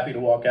just be happy to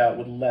walk out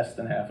with less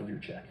than half of your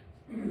check.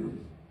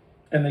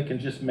 And they can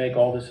just make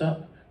all this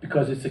up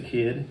because it's a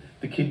kid,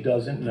 the kid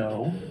doesn't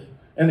know,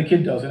 and the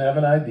kid doesn't have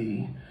an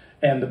ID,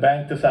 and the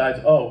bank decides,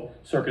 oh,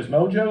 Circus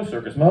Mojo,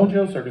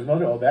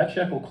 oh, that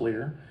check will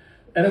clear.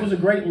 And it was a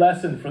great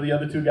lesson for the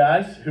other two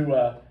guys who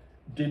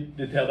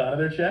did held on to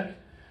their check.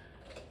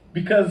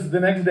 Because the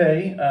next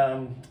day,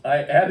 I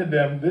added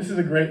them, this is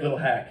a great little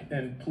hack,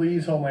 and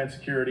please, Homeland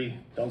Security,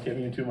 don't get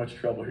me in too much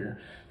trouble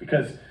here.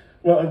 Because,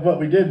 well, what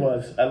we did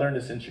was, I learned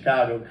this in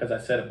Chicago because I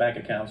set up bank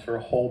accounts for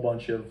a whole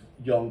bunch of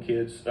young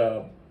kids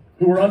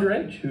who were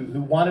underage,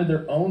 who wanted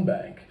their own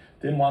bank,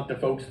 didn't want the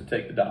folks to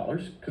take the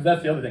dollars, because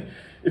that's the other thing.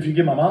 If you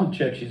give my mom a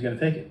check, she's going to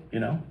take it, you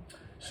know?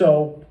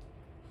 So,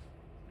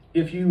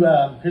 if you,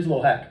 here's a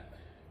little hack.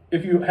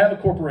 If you have a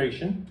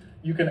corporation,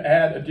 you can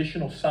add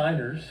additional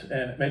signers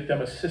and make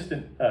them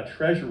assistant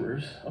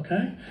treasurers,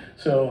 okay?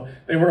 So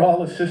they were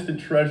all assistant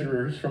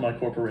treasurers for my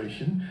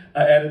corporation.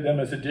 I added them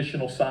as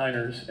additional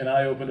signers, and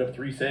I opened up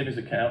 3 savings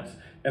accounts,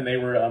 and they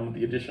were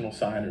the additional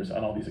signers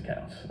on all these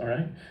accounts, all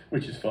right?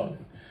 Which is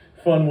fun.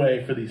 Fun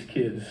way for these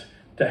kids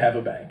to have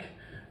a bank.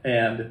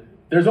 And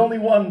there's only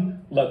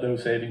one Ludlow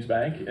Savings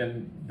Bank,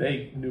 and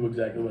they knew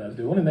exactly what I was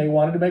doing, and they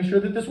wanted to make sure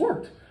that this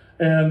worked.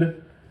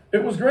 And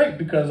it was great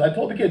because I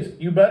told the kids,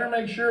 you better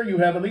make sure you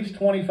have at least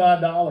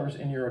 $25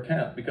 in your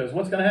account, because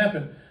what's going to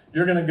happen,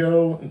 you're going to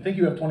go and think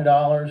you have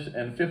 $20,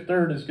 and Fifth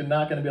Third is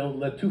not going to be able to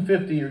let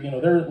 $250, or, you know,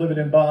 they're living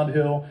in Bond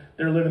Hill,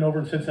 they're living over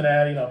in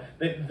Cincinnati, you know,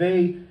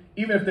 they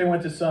even if they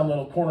went to some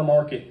little corner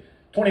market,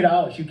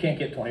 $20, you can't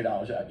get $20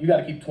 out. You got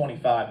to keep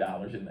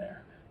 $25 in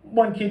there.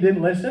 One kid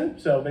didn't listen,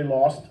 so they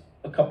lost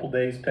a couple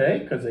days' pay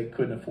because they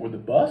couldn't afford the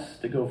bus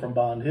to go from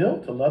Bond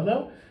Hill to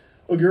Ludlow.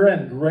 Well, you're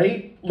in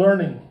great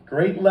learning,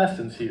 great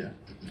lessons here.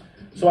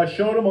 So I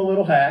showed them a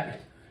little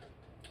hack.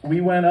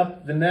 We went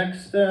up the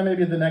next,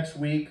 maybe the next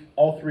week,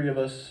 all 3 of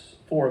us,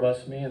 4 of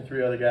us, me and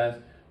 3 other guys,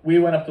 we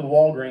went up to the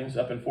Walgreens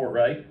up in Fort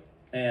Wright,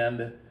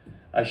 and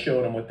I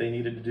showed them what they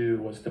needed to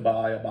do was to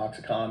buy a box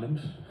of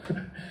condoms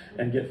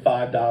and get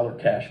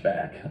 $5 cash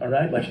back, all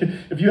right? Like,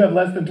 if you have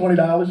less than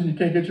 $20 and you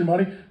can't get your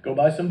money, go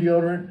buy some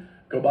deodorant,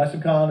 go buy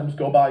some condoms,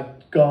 go buy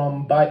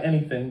gum, buy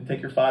anything,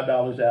 take your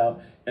 $5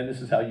 out, and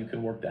this is how you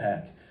can work the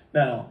hack.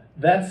 Now,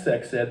 that's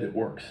sex ed that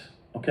works,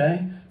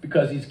 okay?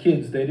 Because these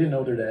kids, they didn't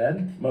know their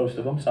dad, most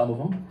of them, some of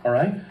them, all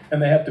right?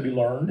 And they have to be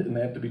learned, and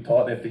they have to be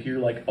taught, they have to hear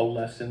like a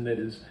lesson that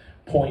is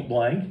point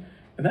blank,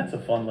 and that's a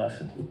fun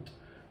lesson.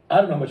 I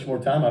don't know how much more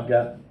time I've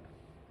got.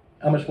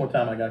 How much more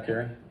time I got,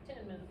 Carrie?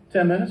 10 minutes.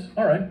 10 minutes?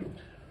 All right.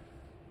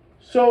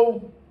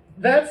 So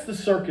that's the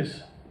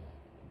circus.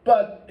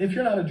 But if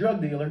you're not a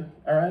drug dealer,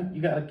 all right,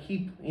 you got to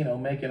keep, you know,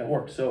 making it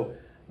work. So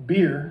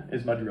beer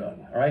is my drug,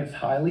 all right? It's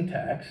highly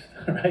taxed,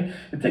 all right?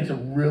 It takes a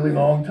really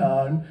long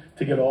time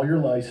to get all your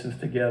license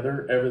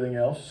together, everything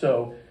else.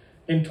 So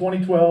in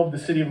 2012, the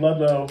city of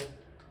Ludlow,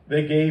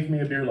 they gave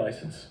me a beer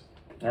license,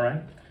 all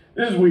right?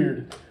 This is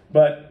weird,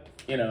 but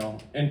you know,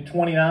 in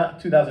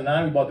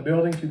 2009, we bought the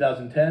building.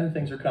 2010,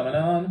 things are coming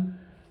on.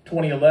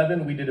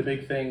 2011, we did a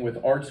big thing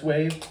with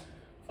ArtsWave.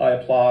 I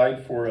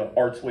applied for an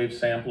ArtsWave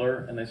sampler,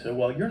 and they said,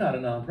 well, you're not a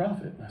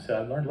nonprofit. And I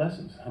said, I've learned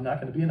lessons. I'm not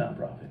going to be a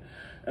nonprofit.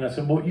 And I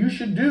said, well, you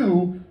should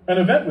do an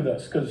event with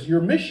us, because your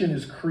mission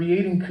is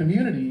creating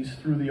communities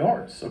through the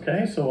arts,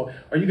 okay? So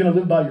are you going to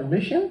live by your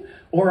mission,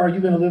 or are you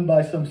going to live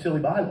by some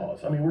silly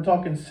bylaws? I mean, we're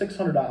talking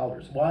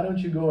 $600. Why don't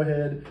you go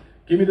ahead,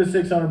 give me the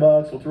 $600,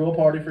 we'll throw a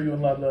party for you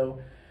in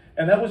Ludlow.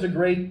 And that was a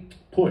great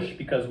push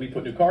because we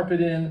put new carpet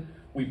in,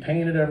 we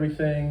painted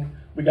everything,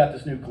 we got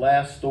this new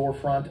glass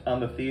storefront on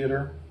the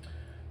theater.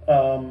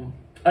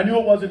 I knew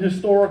it wasn't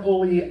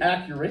historically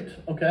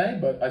accurate, okay,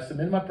 but I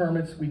submitted my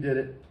permits, we did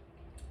it.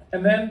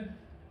 And then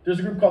there's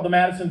a group called the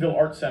Madisonville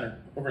Arts Center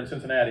over in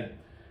Cincinnati.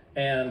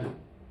 And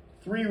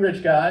 3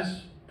 rich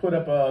guys put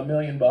up $1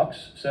 million,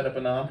 set up a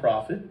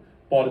nonprofit,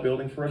 bought a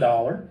building for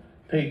 $1,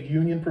 paid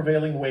union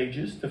prevailing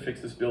wages to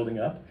fix this building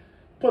up,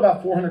 put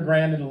about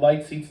 $400,000 into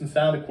light, seats, and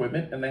sound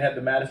equipment, and they had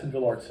the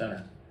Madisonville Arts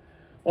Center.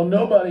 Well,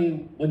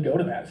 nobody would go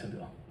to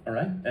Madisonville, all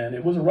right? And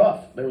it was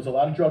rough. There was a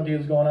lot of drug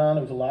deals going on.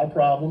 There was a lot of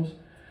problems.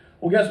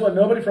 Well, guess what?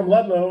 Nobody from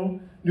Ludlow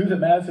knew that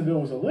Madisonville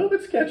was a little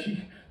bit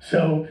sketchy.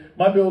 So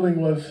my building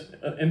was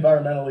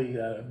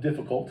environmentally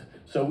difficult.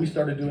 So we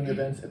started doing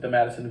events at the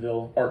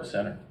Madisonville Art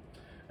Center.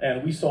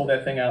 And we sold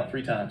that thing out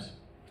 3 times.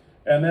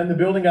 And then the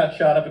building got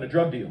shot up in a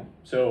drug deal.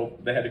 So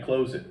they had to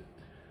close it.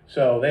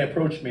 So they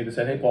approached me. They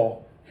said, hey,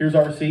 Paul, here's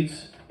our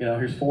receipts. You know,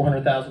 here's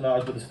 $400,000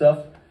 worth of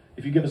stuff.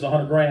 If you give us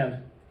 $100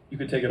 grand, you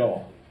could take it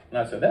all. And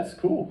I said, that's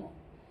cool.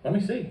 Let me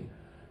see.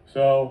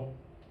 So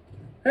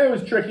it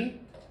was tricky.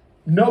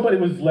 Nobody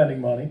was lending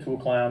money to a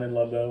clown in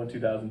Ludlow in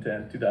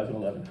 2010,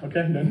 2011.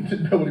 Okay,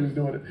 nobody was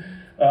doing it.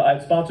 I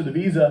had sponsored a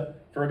visa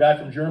for a guy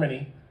from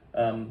Germany.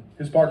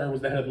 His partner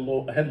was the head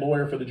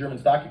lawyer for the German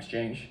Stock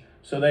Exchange.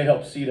 So they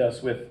helped seat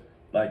us with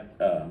like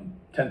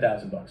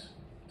 $10,000.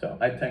 So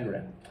I had 10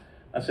 grand.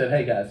 I said,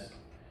 hey guys,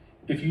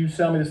 if you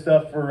sell me the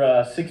stuff for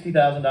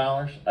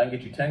 $60,000, I can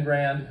get you 10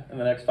 grand in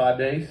the next 5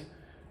 days.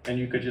 And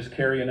you could just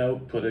carry a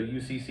note, put a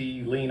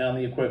UCC lien on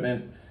the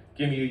equipment,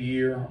 give me a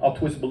year. I'll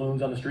twist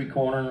balloons on the street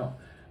corner.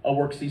 I'll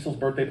work Cecil's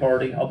birthday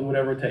party. I'll do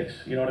whatever it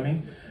takes. You know what I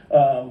mean?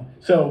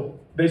 So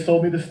they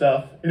sold me the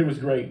stuff. And it was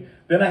great.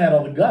 Then I had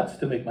all the guts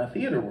to make my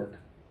theater work.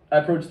 I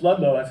approached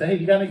Ludlow. I said, hey,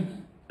 you got any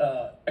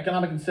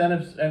economic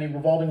incentives, any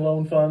revolving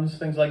loan funds,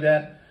 things like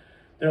that?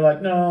 They're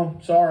like, no,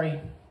 sorry.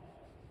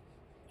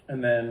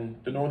 And then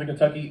the Northern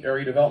Kentucky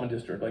Area Development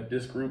District, like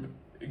this group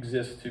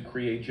exists to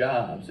create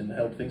jobs and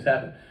help things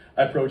happen.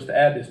 I approached the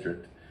ad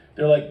district.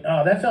 They're like,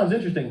 oh, that sounds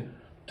interesting.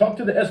 Talk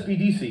to the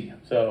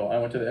SBDC. So I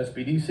went to the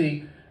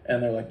SBDC,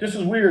 and they're like, this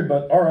is weird,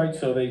 but all right.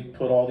 So they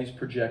put all these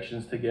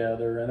projections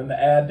together, and then the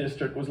ad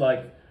district was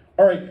like,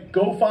 all right,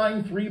 go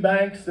find 3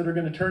 banks that are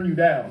going to turn you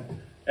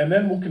down, and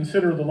then we'll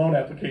consider the loan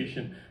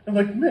application. I'm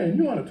like, man,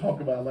 you want to talk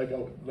about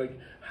like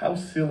how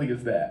silly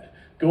is that?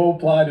 Go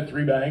apply to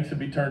 3 banks and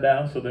be turned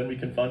down, so then we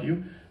can fund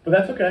you. But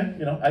that's okay.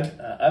 You know,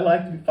 I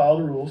like to follow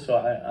the rules, so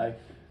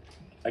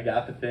I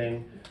got the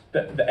thing.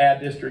 The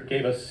ad district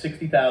gave us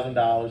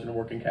 $60,000 in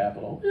working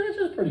capital. It's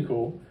just pretty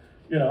cool,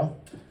 you know.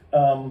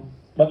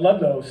 But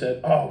Ludlow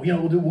said, oh, you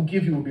know, we'll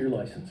give you a beer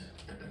license.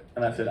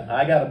 And I said,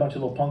 I got a bunch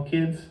of little punk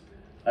kids.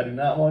 I do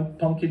not want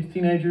punk kids,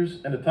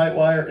 teenagers, and a tight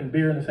wire and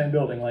beer in the same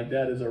building. Like,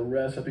 that is a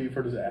recipe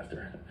for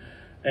disaster.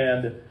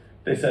 And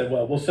they said,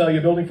 well, we'll sell you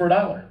a building for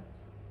 $1.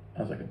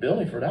 I was like, a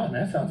building for $1? Man,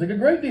 that sounds like a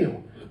great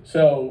deal.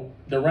 So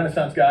the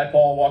Renaissance guy,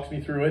 Paul, walks me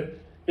through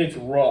it. It's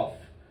rough.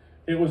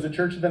 It was the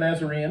Church of the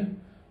Nazarene.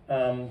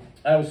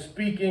 I was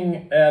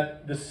speaking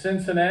at the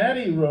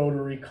Cincinnati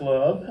Rotary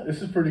Club.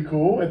 This is pretty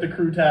cool, at the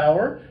Crew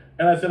Tower.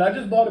 And I said, I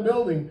just bought a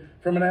building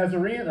from a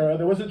Nazarene, or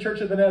there was a Church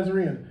of the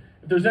Nazarene.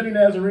 If there's any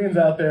Nazarenes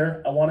out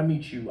there, I want to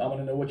meet you. I want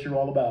to know what you're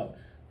all about.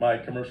 My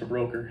commercial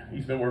broker,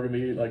 he's been working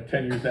with me like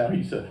 10 years now.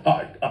 He said,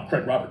 hi, I'm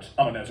Craig Roberts.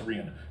 I'm a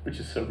Nazarene, which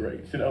is so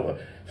great, you know.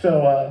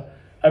 So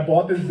I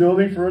bought this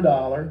building for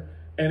 $1,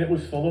 and it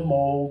was full of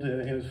mold,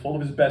 and it was full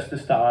of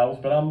asbestos tiles,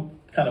 but I'm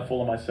kind of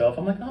full of myself.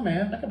 I'm like, oh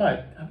man, I can buy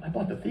it. I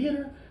bought the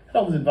theater, had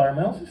all these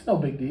environmentals. It's no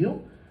big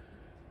deal.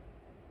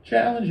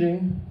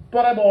 Challenging,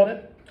 but I bought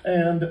it,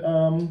 and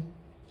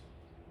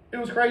it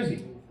was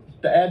crazy.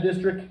 The ad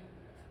district,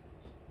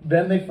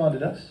 then they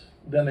funded us.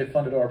 Then they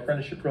funded our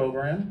apprenticeship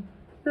program.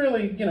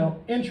 Really, you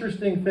know,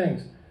 interesting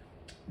things.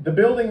 The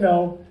building,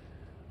 though,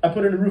 I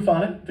put in a roof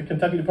on it, the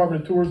Kentucky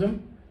Department of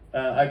Tourism.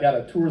 I got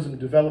a tourism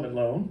development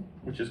loan,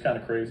 which is kind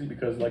of crazy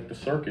because, like, the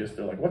circus,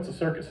 they're like, what's a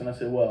circus? And I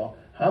said, well,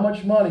 how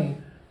much money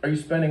are you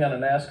spending on a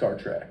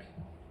NASCAR track?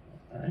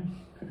 All right.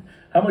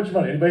 How much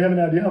money? Anybody have an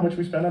idea how much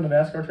we spend on a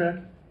NASCAR track?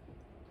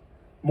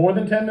 More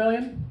than 10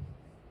 million?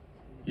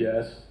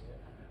 Yes.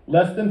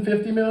 Less than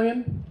 50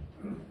 million?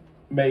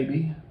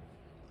 Maybe.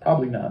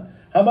 Probably not.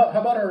 How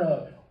about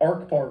our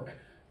Ark Park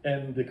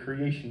and the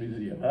Creation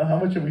Museum? How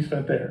much have we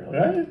spent there?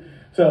 Right?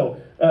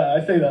 So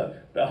I say the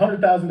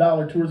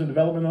 $100,000 tourism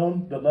development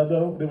loan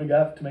that we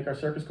got to make our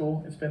circus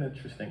cool, it's been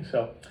interesting.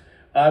 So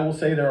I will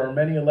say there are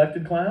many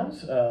elected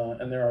clowns,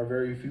 and there are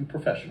very few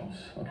professionals,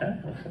 okay?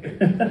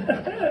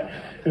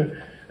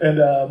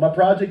 And my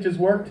project has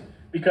worked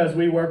because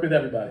we work with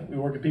everybody. We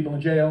work with people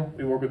in jail.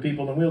 We work with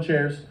people in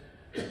wheelchairs.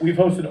 We've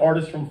hosted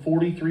artists from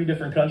 43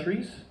 different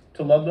countries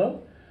to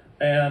Ludlow,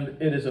 and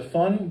it is a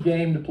fun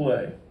game to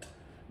play.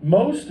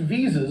 Most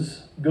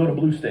visas go to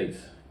blue states,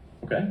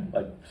 okay?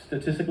 Like,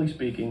 statistically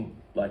speaking,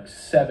 like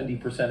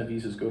 70% of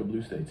visas go to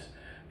blue states.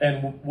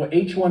 And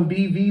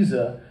H-1B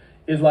visa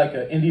is like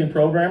an Indian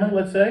programmer,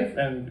 let's say,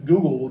 and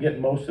Google will get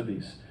most of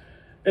these.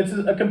 It's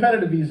a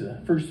competitive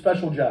visa for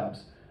special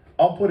jobs.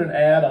 I'll put an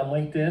ad on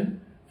LinkedIn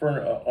for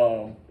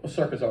a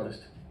circus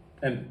artist,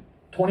 and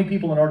 20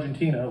 people in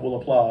Argentina will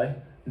apply.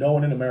 No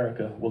one in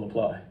America will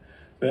apply.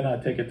 Then I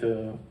take it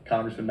to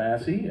Congressman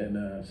Massey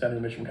and Senator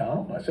Mitch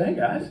McConnell. I say, hey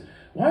guys,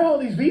 why are all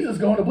these visas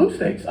going to blue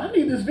states? I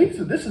need this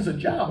visa. This is a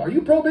job. Are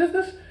you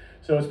pro-business?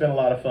 So it's been a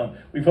lot of fun.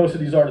 We've hosted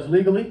these artists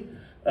legally.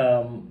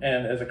 And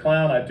as a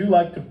clown, I do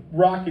like to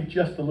rock it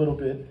just a little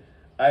bit.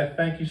 I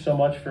thank you so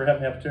much for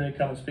having the opportunity to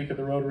come and speak at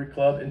the Rotary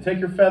Club. And take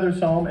your feathers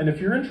home. And if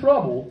you're in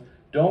trouble,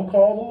 don't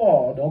call the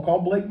law. Don't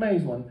call Blake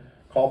Maysville.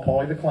 Call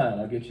Paulie the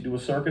Clown. I'll get you to a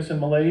circus in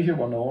Malaysia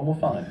where no one will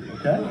find you,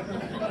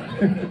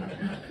 okay?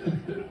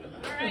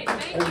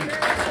 Thank you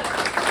very much.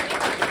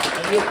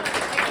 Do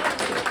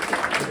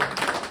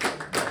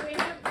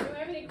we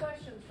have any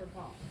questions for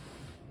Paul?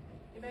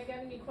 Anybody got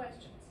any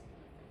questions?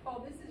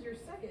 Paul, this is your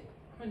second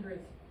 100th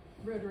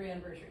Rotary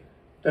anniversary.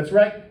 That's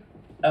right.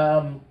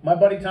 My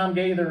buddy Tom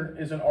Gaither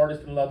is an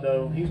artist in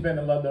Ludlow. He's been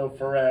in Ludlow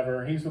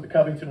forever. He's with the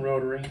Covington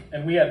Rotary.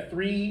 And we had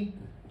 3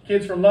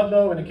 kids from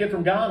Ludlow and a kid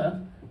from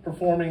Ghana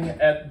performing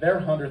at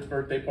their 100th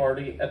birthday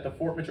party at the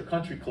Fort Mitchell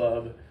Country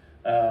Club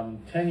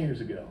 10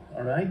 years ago.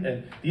 All right?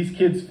 And these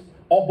kids,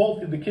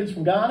 both the kids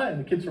from Ghana and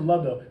the kids from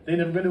Ludlow, they'd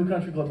never been to a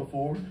country club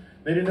before.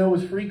 They didn't know it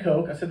was free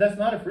Coke. I said, that's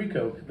not a free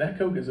Coke. That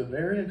Coke is a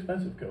very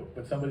expensive Coke,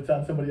 but it's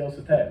on somebody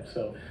else's tab.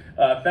 So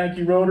thank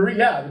you, Rotary.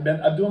 Yeah,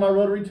 I'm doing my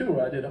Rotary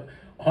tour. I did a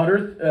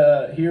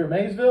 100th here at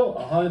Maysville,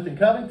 a 100th in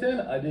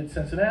Covington. I did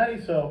Cincinnati.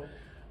 So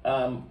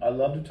I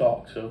love to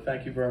talk. So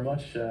thank you very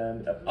much.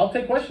 And I'll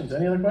take questions.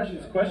 Any other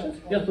questions?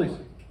 Questions? Yes, please.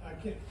 I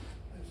can't,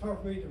 it's hard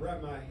for me to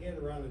wrap my head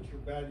around that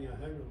you're batting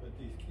 100 with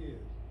these kids.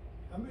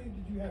 How many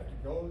did you have to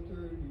go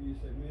through? Do you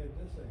say, man,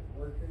 this ain't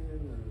working?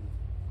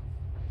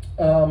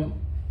 Or?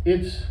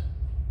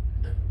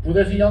 Well,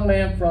 there's a young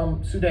man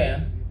from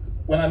Sudan.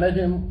 When I met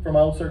him from my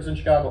old circus in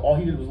Chicago, all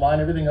he did was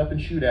line everything up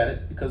and shoot at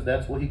it because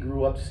that's what he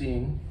grew up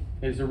seeing.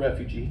 He's a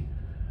refugee.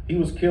 He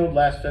was killed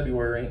last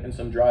February in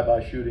some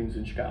drive-by shootings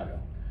in Chicago.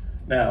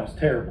 Now, it's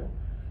terrible.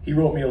 He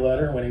wrote me a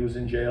letter when he was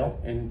in jail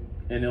in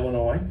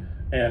Illinois,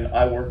 and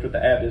I worked with the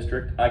AB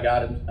district. I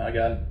got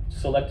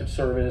selective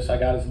service. I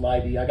got his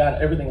ID. I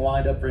got everything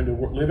lined up for him to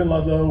live in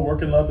Ludlow,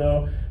 work in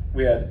Ludlow.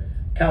 We had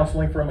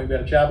counseling for him. We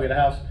had a job. We had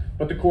a house.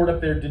 But the court up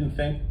there didn't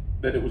think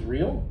that it was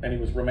real, and he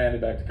was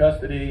remanded back to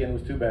custody, and it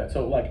was too bad.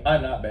 So, like,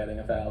 I'm not batting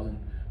 1,000.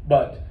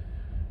 But,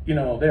 you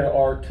know, there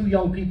are 2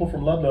 young people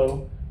from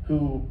Ludlow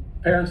who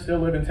parents still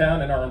live in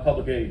town and are on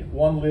public aid.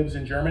 One lives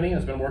in Germany and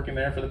has been working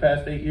there for the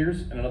past 8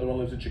 years, and another one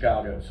lives in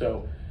Chicago.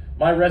 So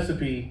my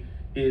recipe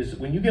is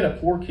when you get a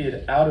poor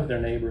kid out of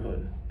their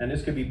neighborhood, and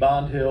this could be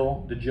Bond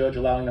Hill, the judge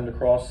allowing them to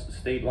cross the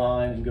state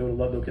line and go to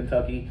Ludlow,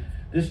 Kentucky,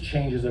 this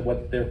changes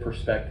what their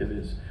perspective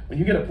is. When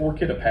you get a poor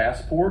kid a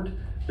passport,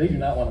 they do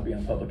not want to be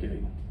on public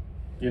aid,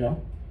 you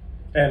know?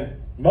 And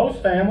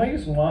most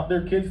families want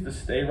their kids to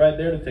stay right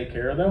there to take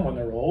care of them when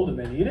they're old and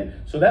they need it.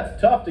 So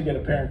that's tough to get a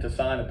parent to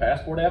sign a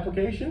passport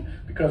application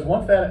because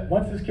once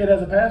this kid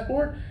has a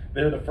passport,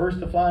 they're the first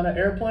to fly on an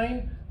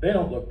airplane. They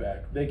don't look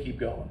back. They keep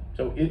going.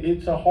 So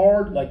it's a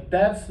hard, like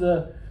that's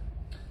the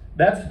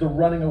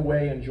running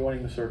away and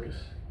joining the circus.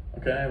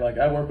 Okay, like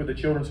I work with the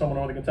Children's Home in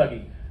Northern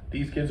Kentucky.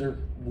 These kids are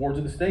wards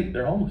of the state.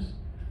 They're homeless.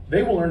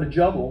 They will learn to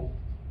juggle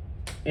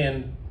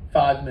in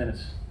 5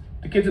 minutes.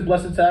 The kids at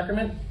Blessed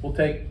Sacrament will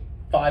take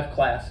 5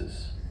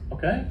 classes,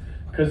 okay?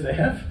 Because they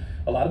have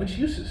a lot of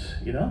excuses,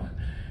 you know?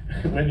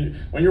 when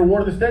you're a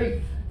ward of the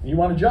state and you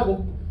want to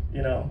juggle,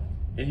 you know,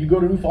 and you go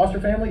to a new foster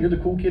family, you're the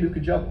cool kid who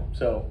could juggle.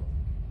 So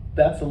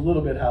that's a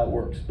little bit how it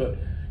works. But,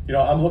 you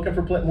know, I'm looking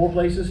for more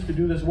places to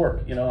do this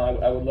work. You know,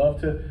 I would love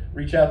to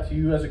reach out to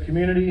you as a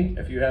community.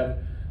 If you have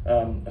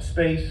a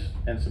space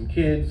and some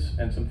kids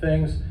and some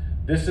things,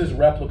 this is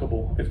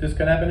replicable. If this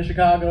can happen in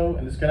Chicago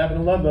and this can happen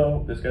in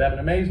Ludlow, this could happen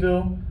in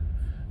Maysville.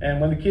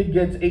 And when the kid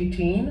gets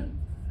 18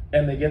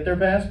 and they get their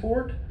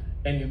passport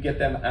and you get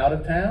them out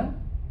of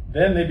town,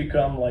 then they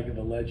become like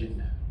the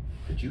legend.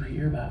 Did you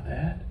hear about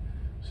that?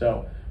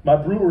 So my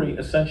brewery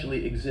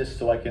essentially exists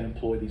so I can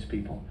employ these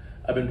people.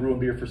 I've been brewing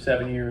beer for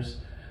 7 years.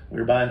 We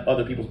were buying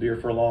other people's beer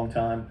for a long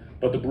time.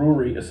 But the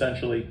brewery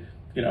essentially,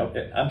 you know,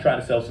 I'm trying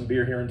to sell some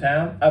beer here in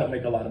town. I don't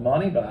make a lot of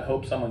money, but I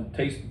hope someone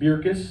tastes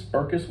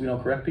Birkus. We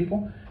don't correct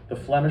people. The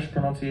Flemish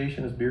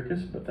pronunciation is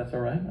Birkus, but that's all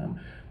right.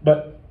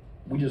 But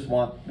we just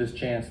want this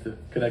chance to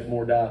connect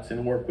more dots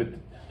and work with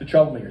the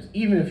troublemakers.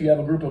 Even if you have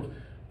a group of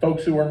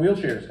folks who are in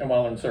wheelchairs and want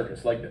to learn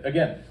circus. Like,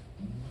 again,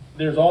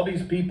 there's all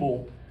these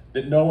people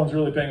that no one's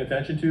really paying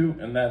attention to,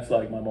 and that's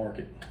like my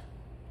market.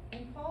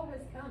 And Paul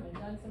has come and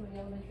done some of the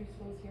elementary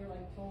schools here,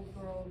 like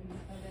Tollsboro, he's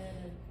come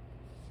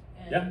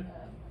in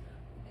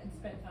and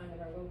spent time at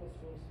our local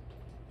schools.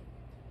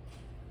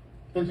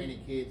 How many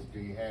kids do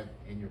you have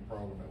in your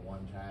program at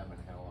one time, and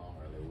how long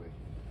are they with you?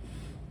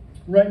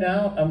 Right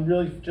now, I'm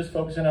really just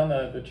focusing on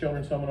the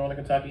Children's Home in Northern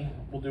Kentucky.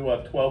 We'll do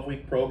a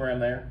 12-week program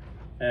there,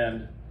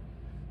 and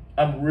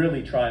I'm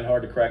really trying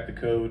hard to crack the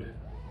code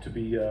to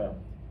be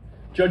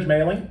Judge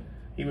Mailing.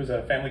 He was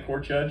a family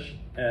court judge,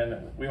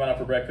 and we went out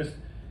for breakfast.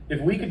 If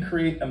we could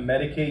create a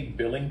Medicaid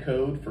billing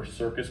code for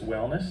circus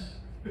wellness,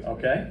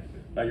 okay?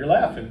 Now you're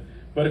laughing,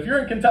 but if you're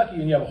in Kentucky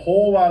and you have a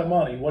whole lot of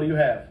money, what do you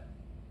have?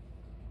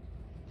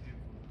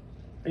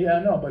 Yeah,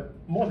 I know, but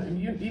more than,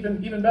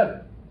 even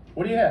better.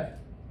 What do you have?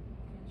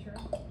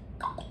 Insurance?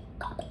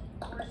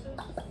 Horses?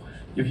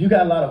 If you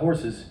got a lot of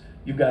horses,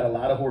 you've got a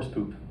lot of horse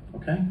poop,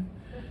 okay?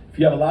 If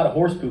you have a lot of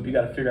horse poop, you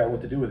got to figure out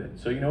what to do with it.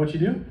 So you know what you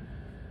do?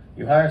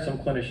 You hire some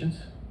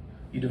clinicians.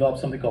 You develop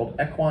something called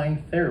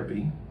equine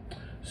therapy.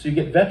 So you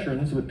get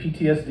veterans with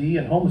PTSD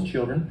and homeless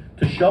children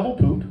to shovel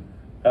poop,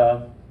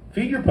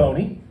 feed your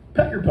pony,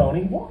 pet your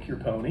pony, walk your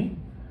pony,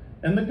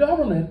 and the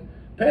government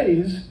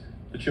pays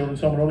the Children's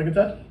Home in Northern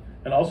Kentucky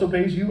and also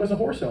pays you as a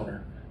horse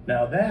owner.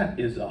 Now that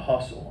is a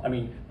hustle. I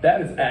mean, that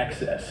is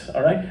access,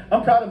 all right?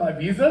 I'm proud of my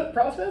visa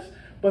process,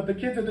 but the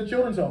kids at the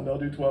children's home, they'll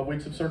do 12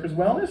 weeks of circus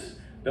wellness,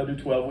 they'll do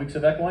 12 weeks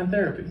of equine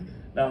therapy.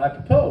 Now I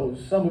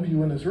propose some of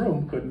you in this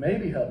room could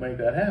maybe help make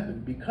that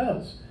happen,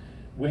 because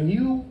when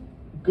you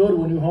go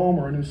to a new home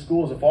or a new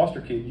school as a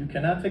foster kid, you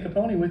cannot take a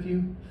pony with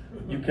you.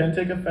 You can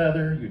take a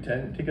feather, you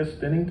can take a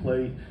spinning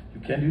plate,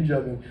 you can do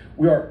juggling.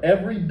 We are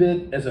every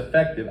bit as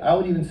effective. I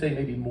would even say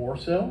maybe more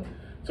so.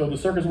 So the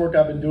circus work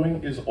I've been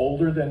doing is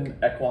older than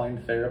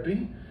equine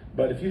therapy.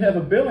 But if you have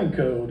a billing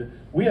code,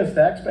 we as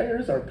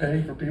taxpayers are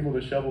paying for people to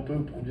shovel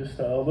poop. Just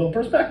a little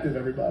perspective,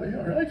 everybody,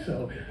 all right?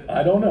 So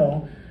I don't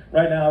know.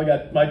 Right now I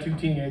got my 2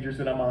 teenagers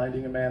that I'm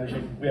minding and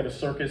managing. We have a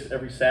circus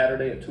every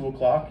Saturday at 2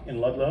 o'clock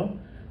in Ludlow.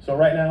 So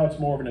right now it's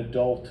more of an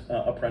adult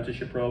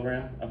apprenticeship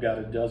program. I've got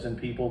a dozen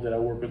people that I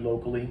work with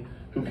locally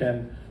who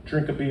can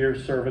drink a beer,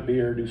 serve a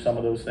beer, do some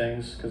of those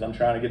things, because I'm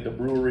trying to get the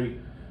brewery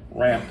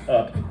ramped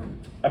up.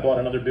 I bought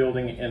another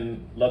building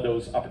in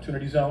Ludlow's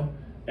Opportunity Zone,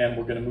 and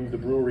we're going to move the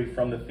brewery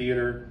from the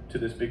theater to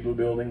this big blue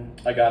building.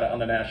 I got it on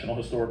the National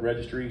Historic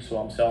Registry, so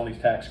I'm selling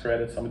these tax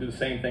credits. I'm going to do the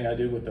same thing I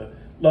do with the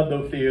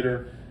Ludlow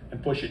Theater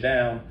and push it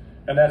down.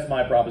 And that's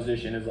my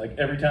proposition, is like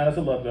every town has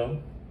a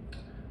Ludlow.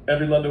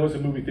 Every Ludlow is a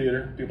movie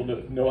theater. People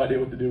have no idea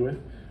what to do with.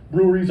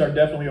 Breweries are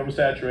definitely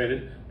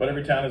oversaturated, but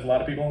every town has a lot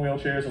of people in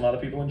wheelchairs and a lot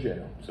of people in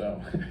jail. So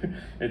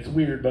it's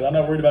weird, but I'm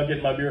not worried about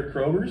getting my beer at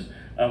Kroger's.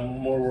 I'm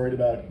more worried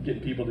about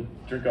getting people to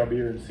drink our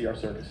beer and see our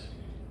circus.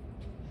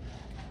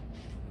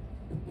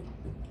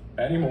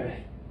 Any more?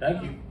 Right.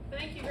 Thank you.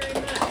 Thank you very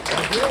much.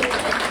 Thank you.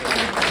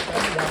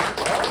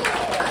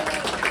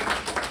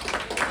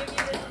 I'll give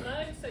you this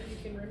mug so you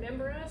can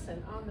remember us,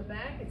 and on the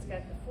back it's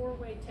got the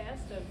 4-way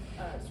test of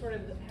sort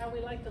of how we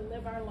like to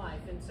live our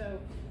life. And so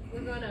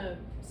we're going to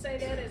say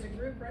that as a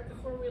group right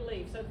before we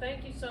leave. So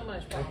thank you so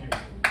much, Paul.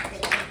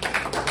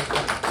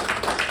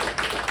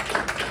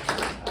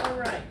 All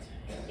right.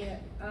 Yeah.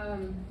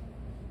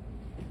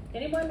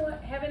 Anyone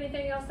have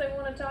anything else they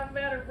want to talk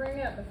about or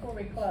bring up before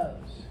we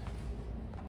close?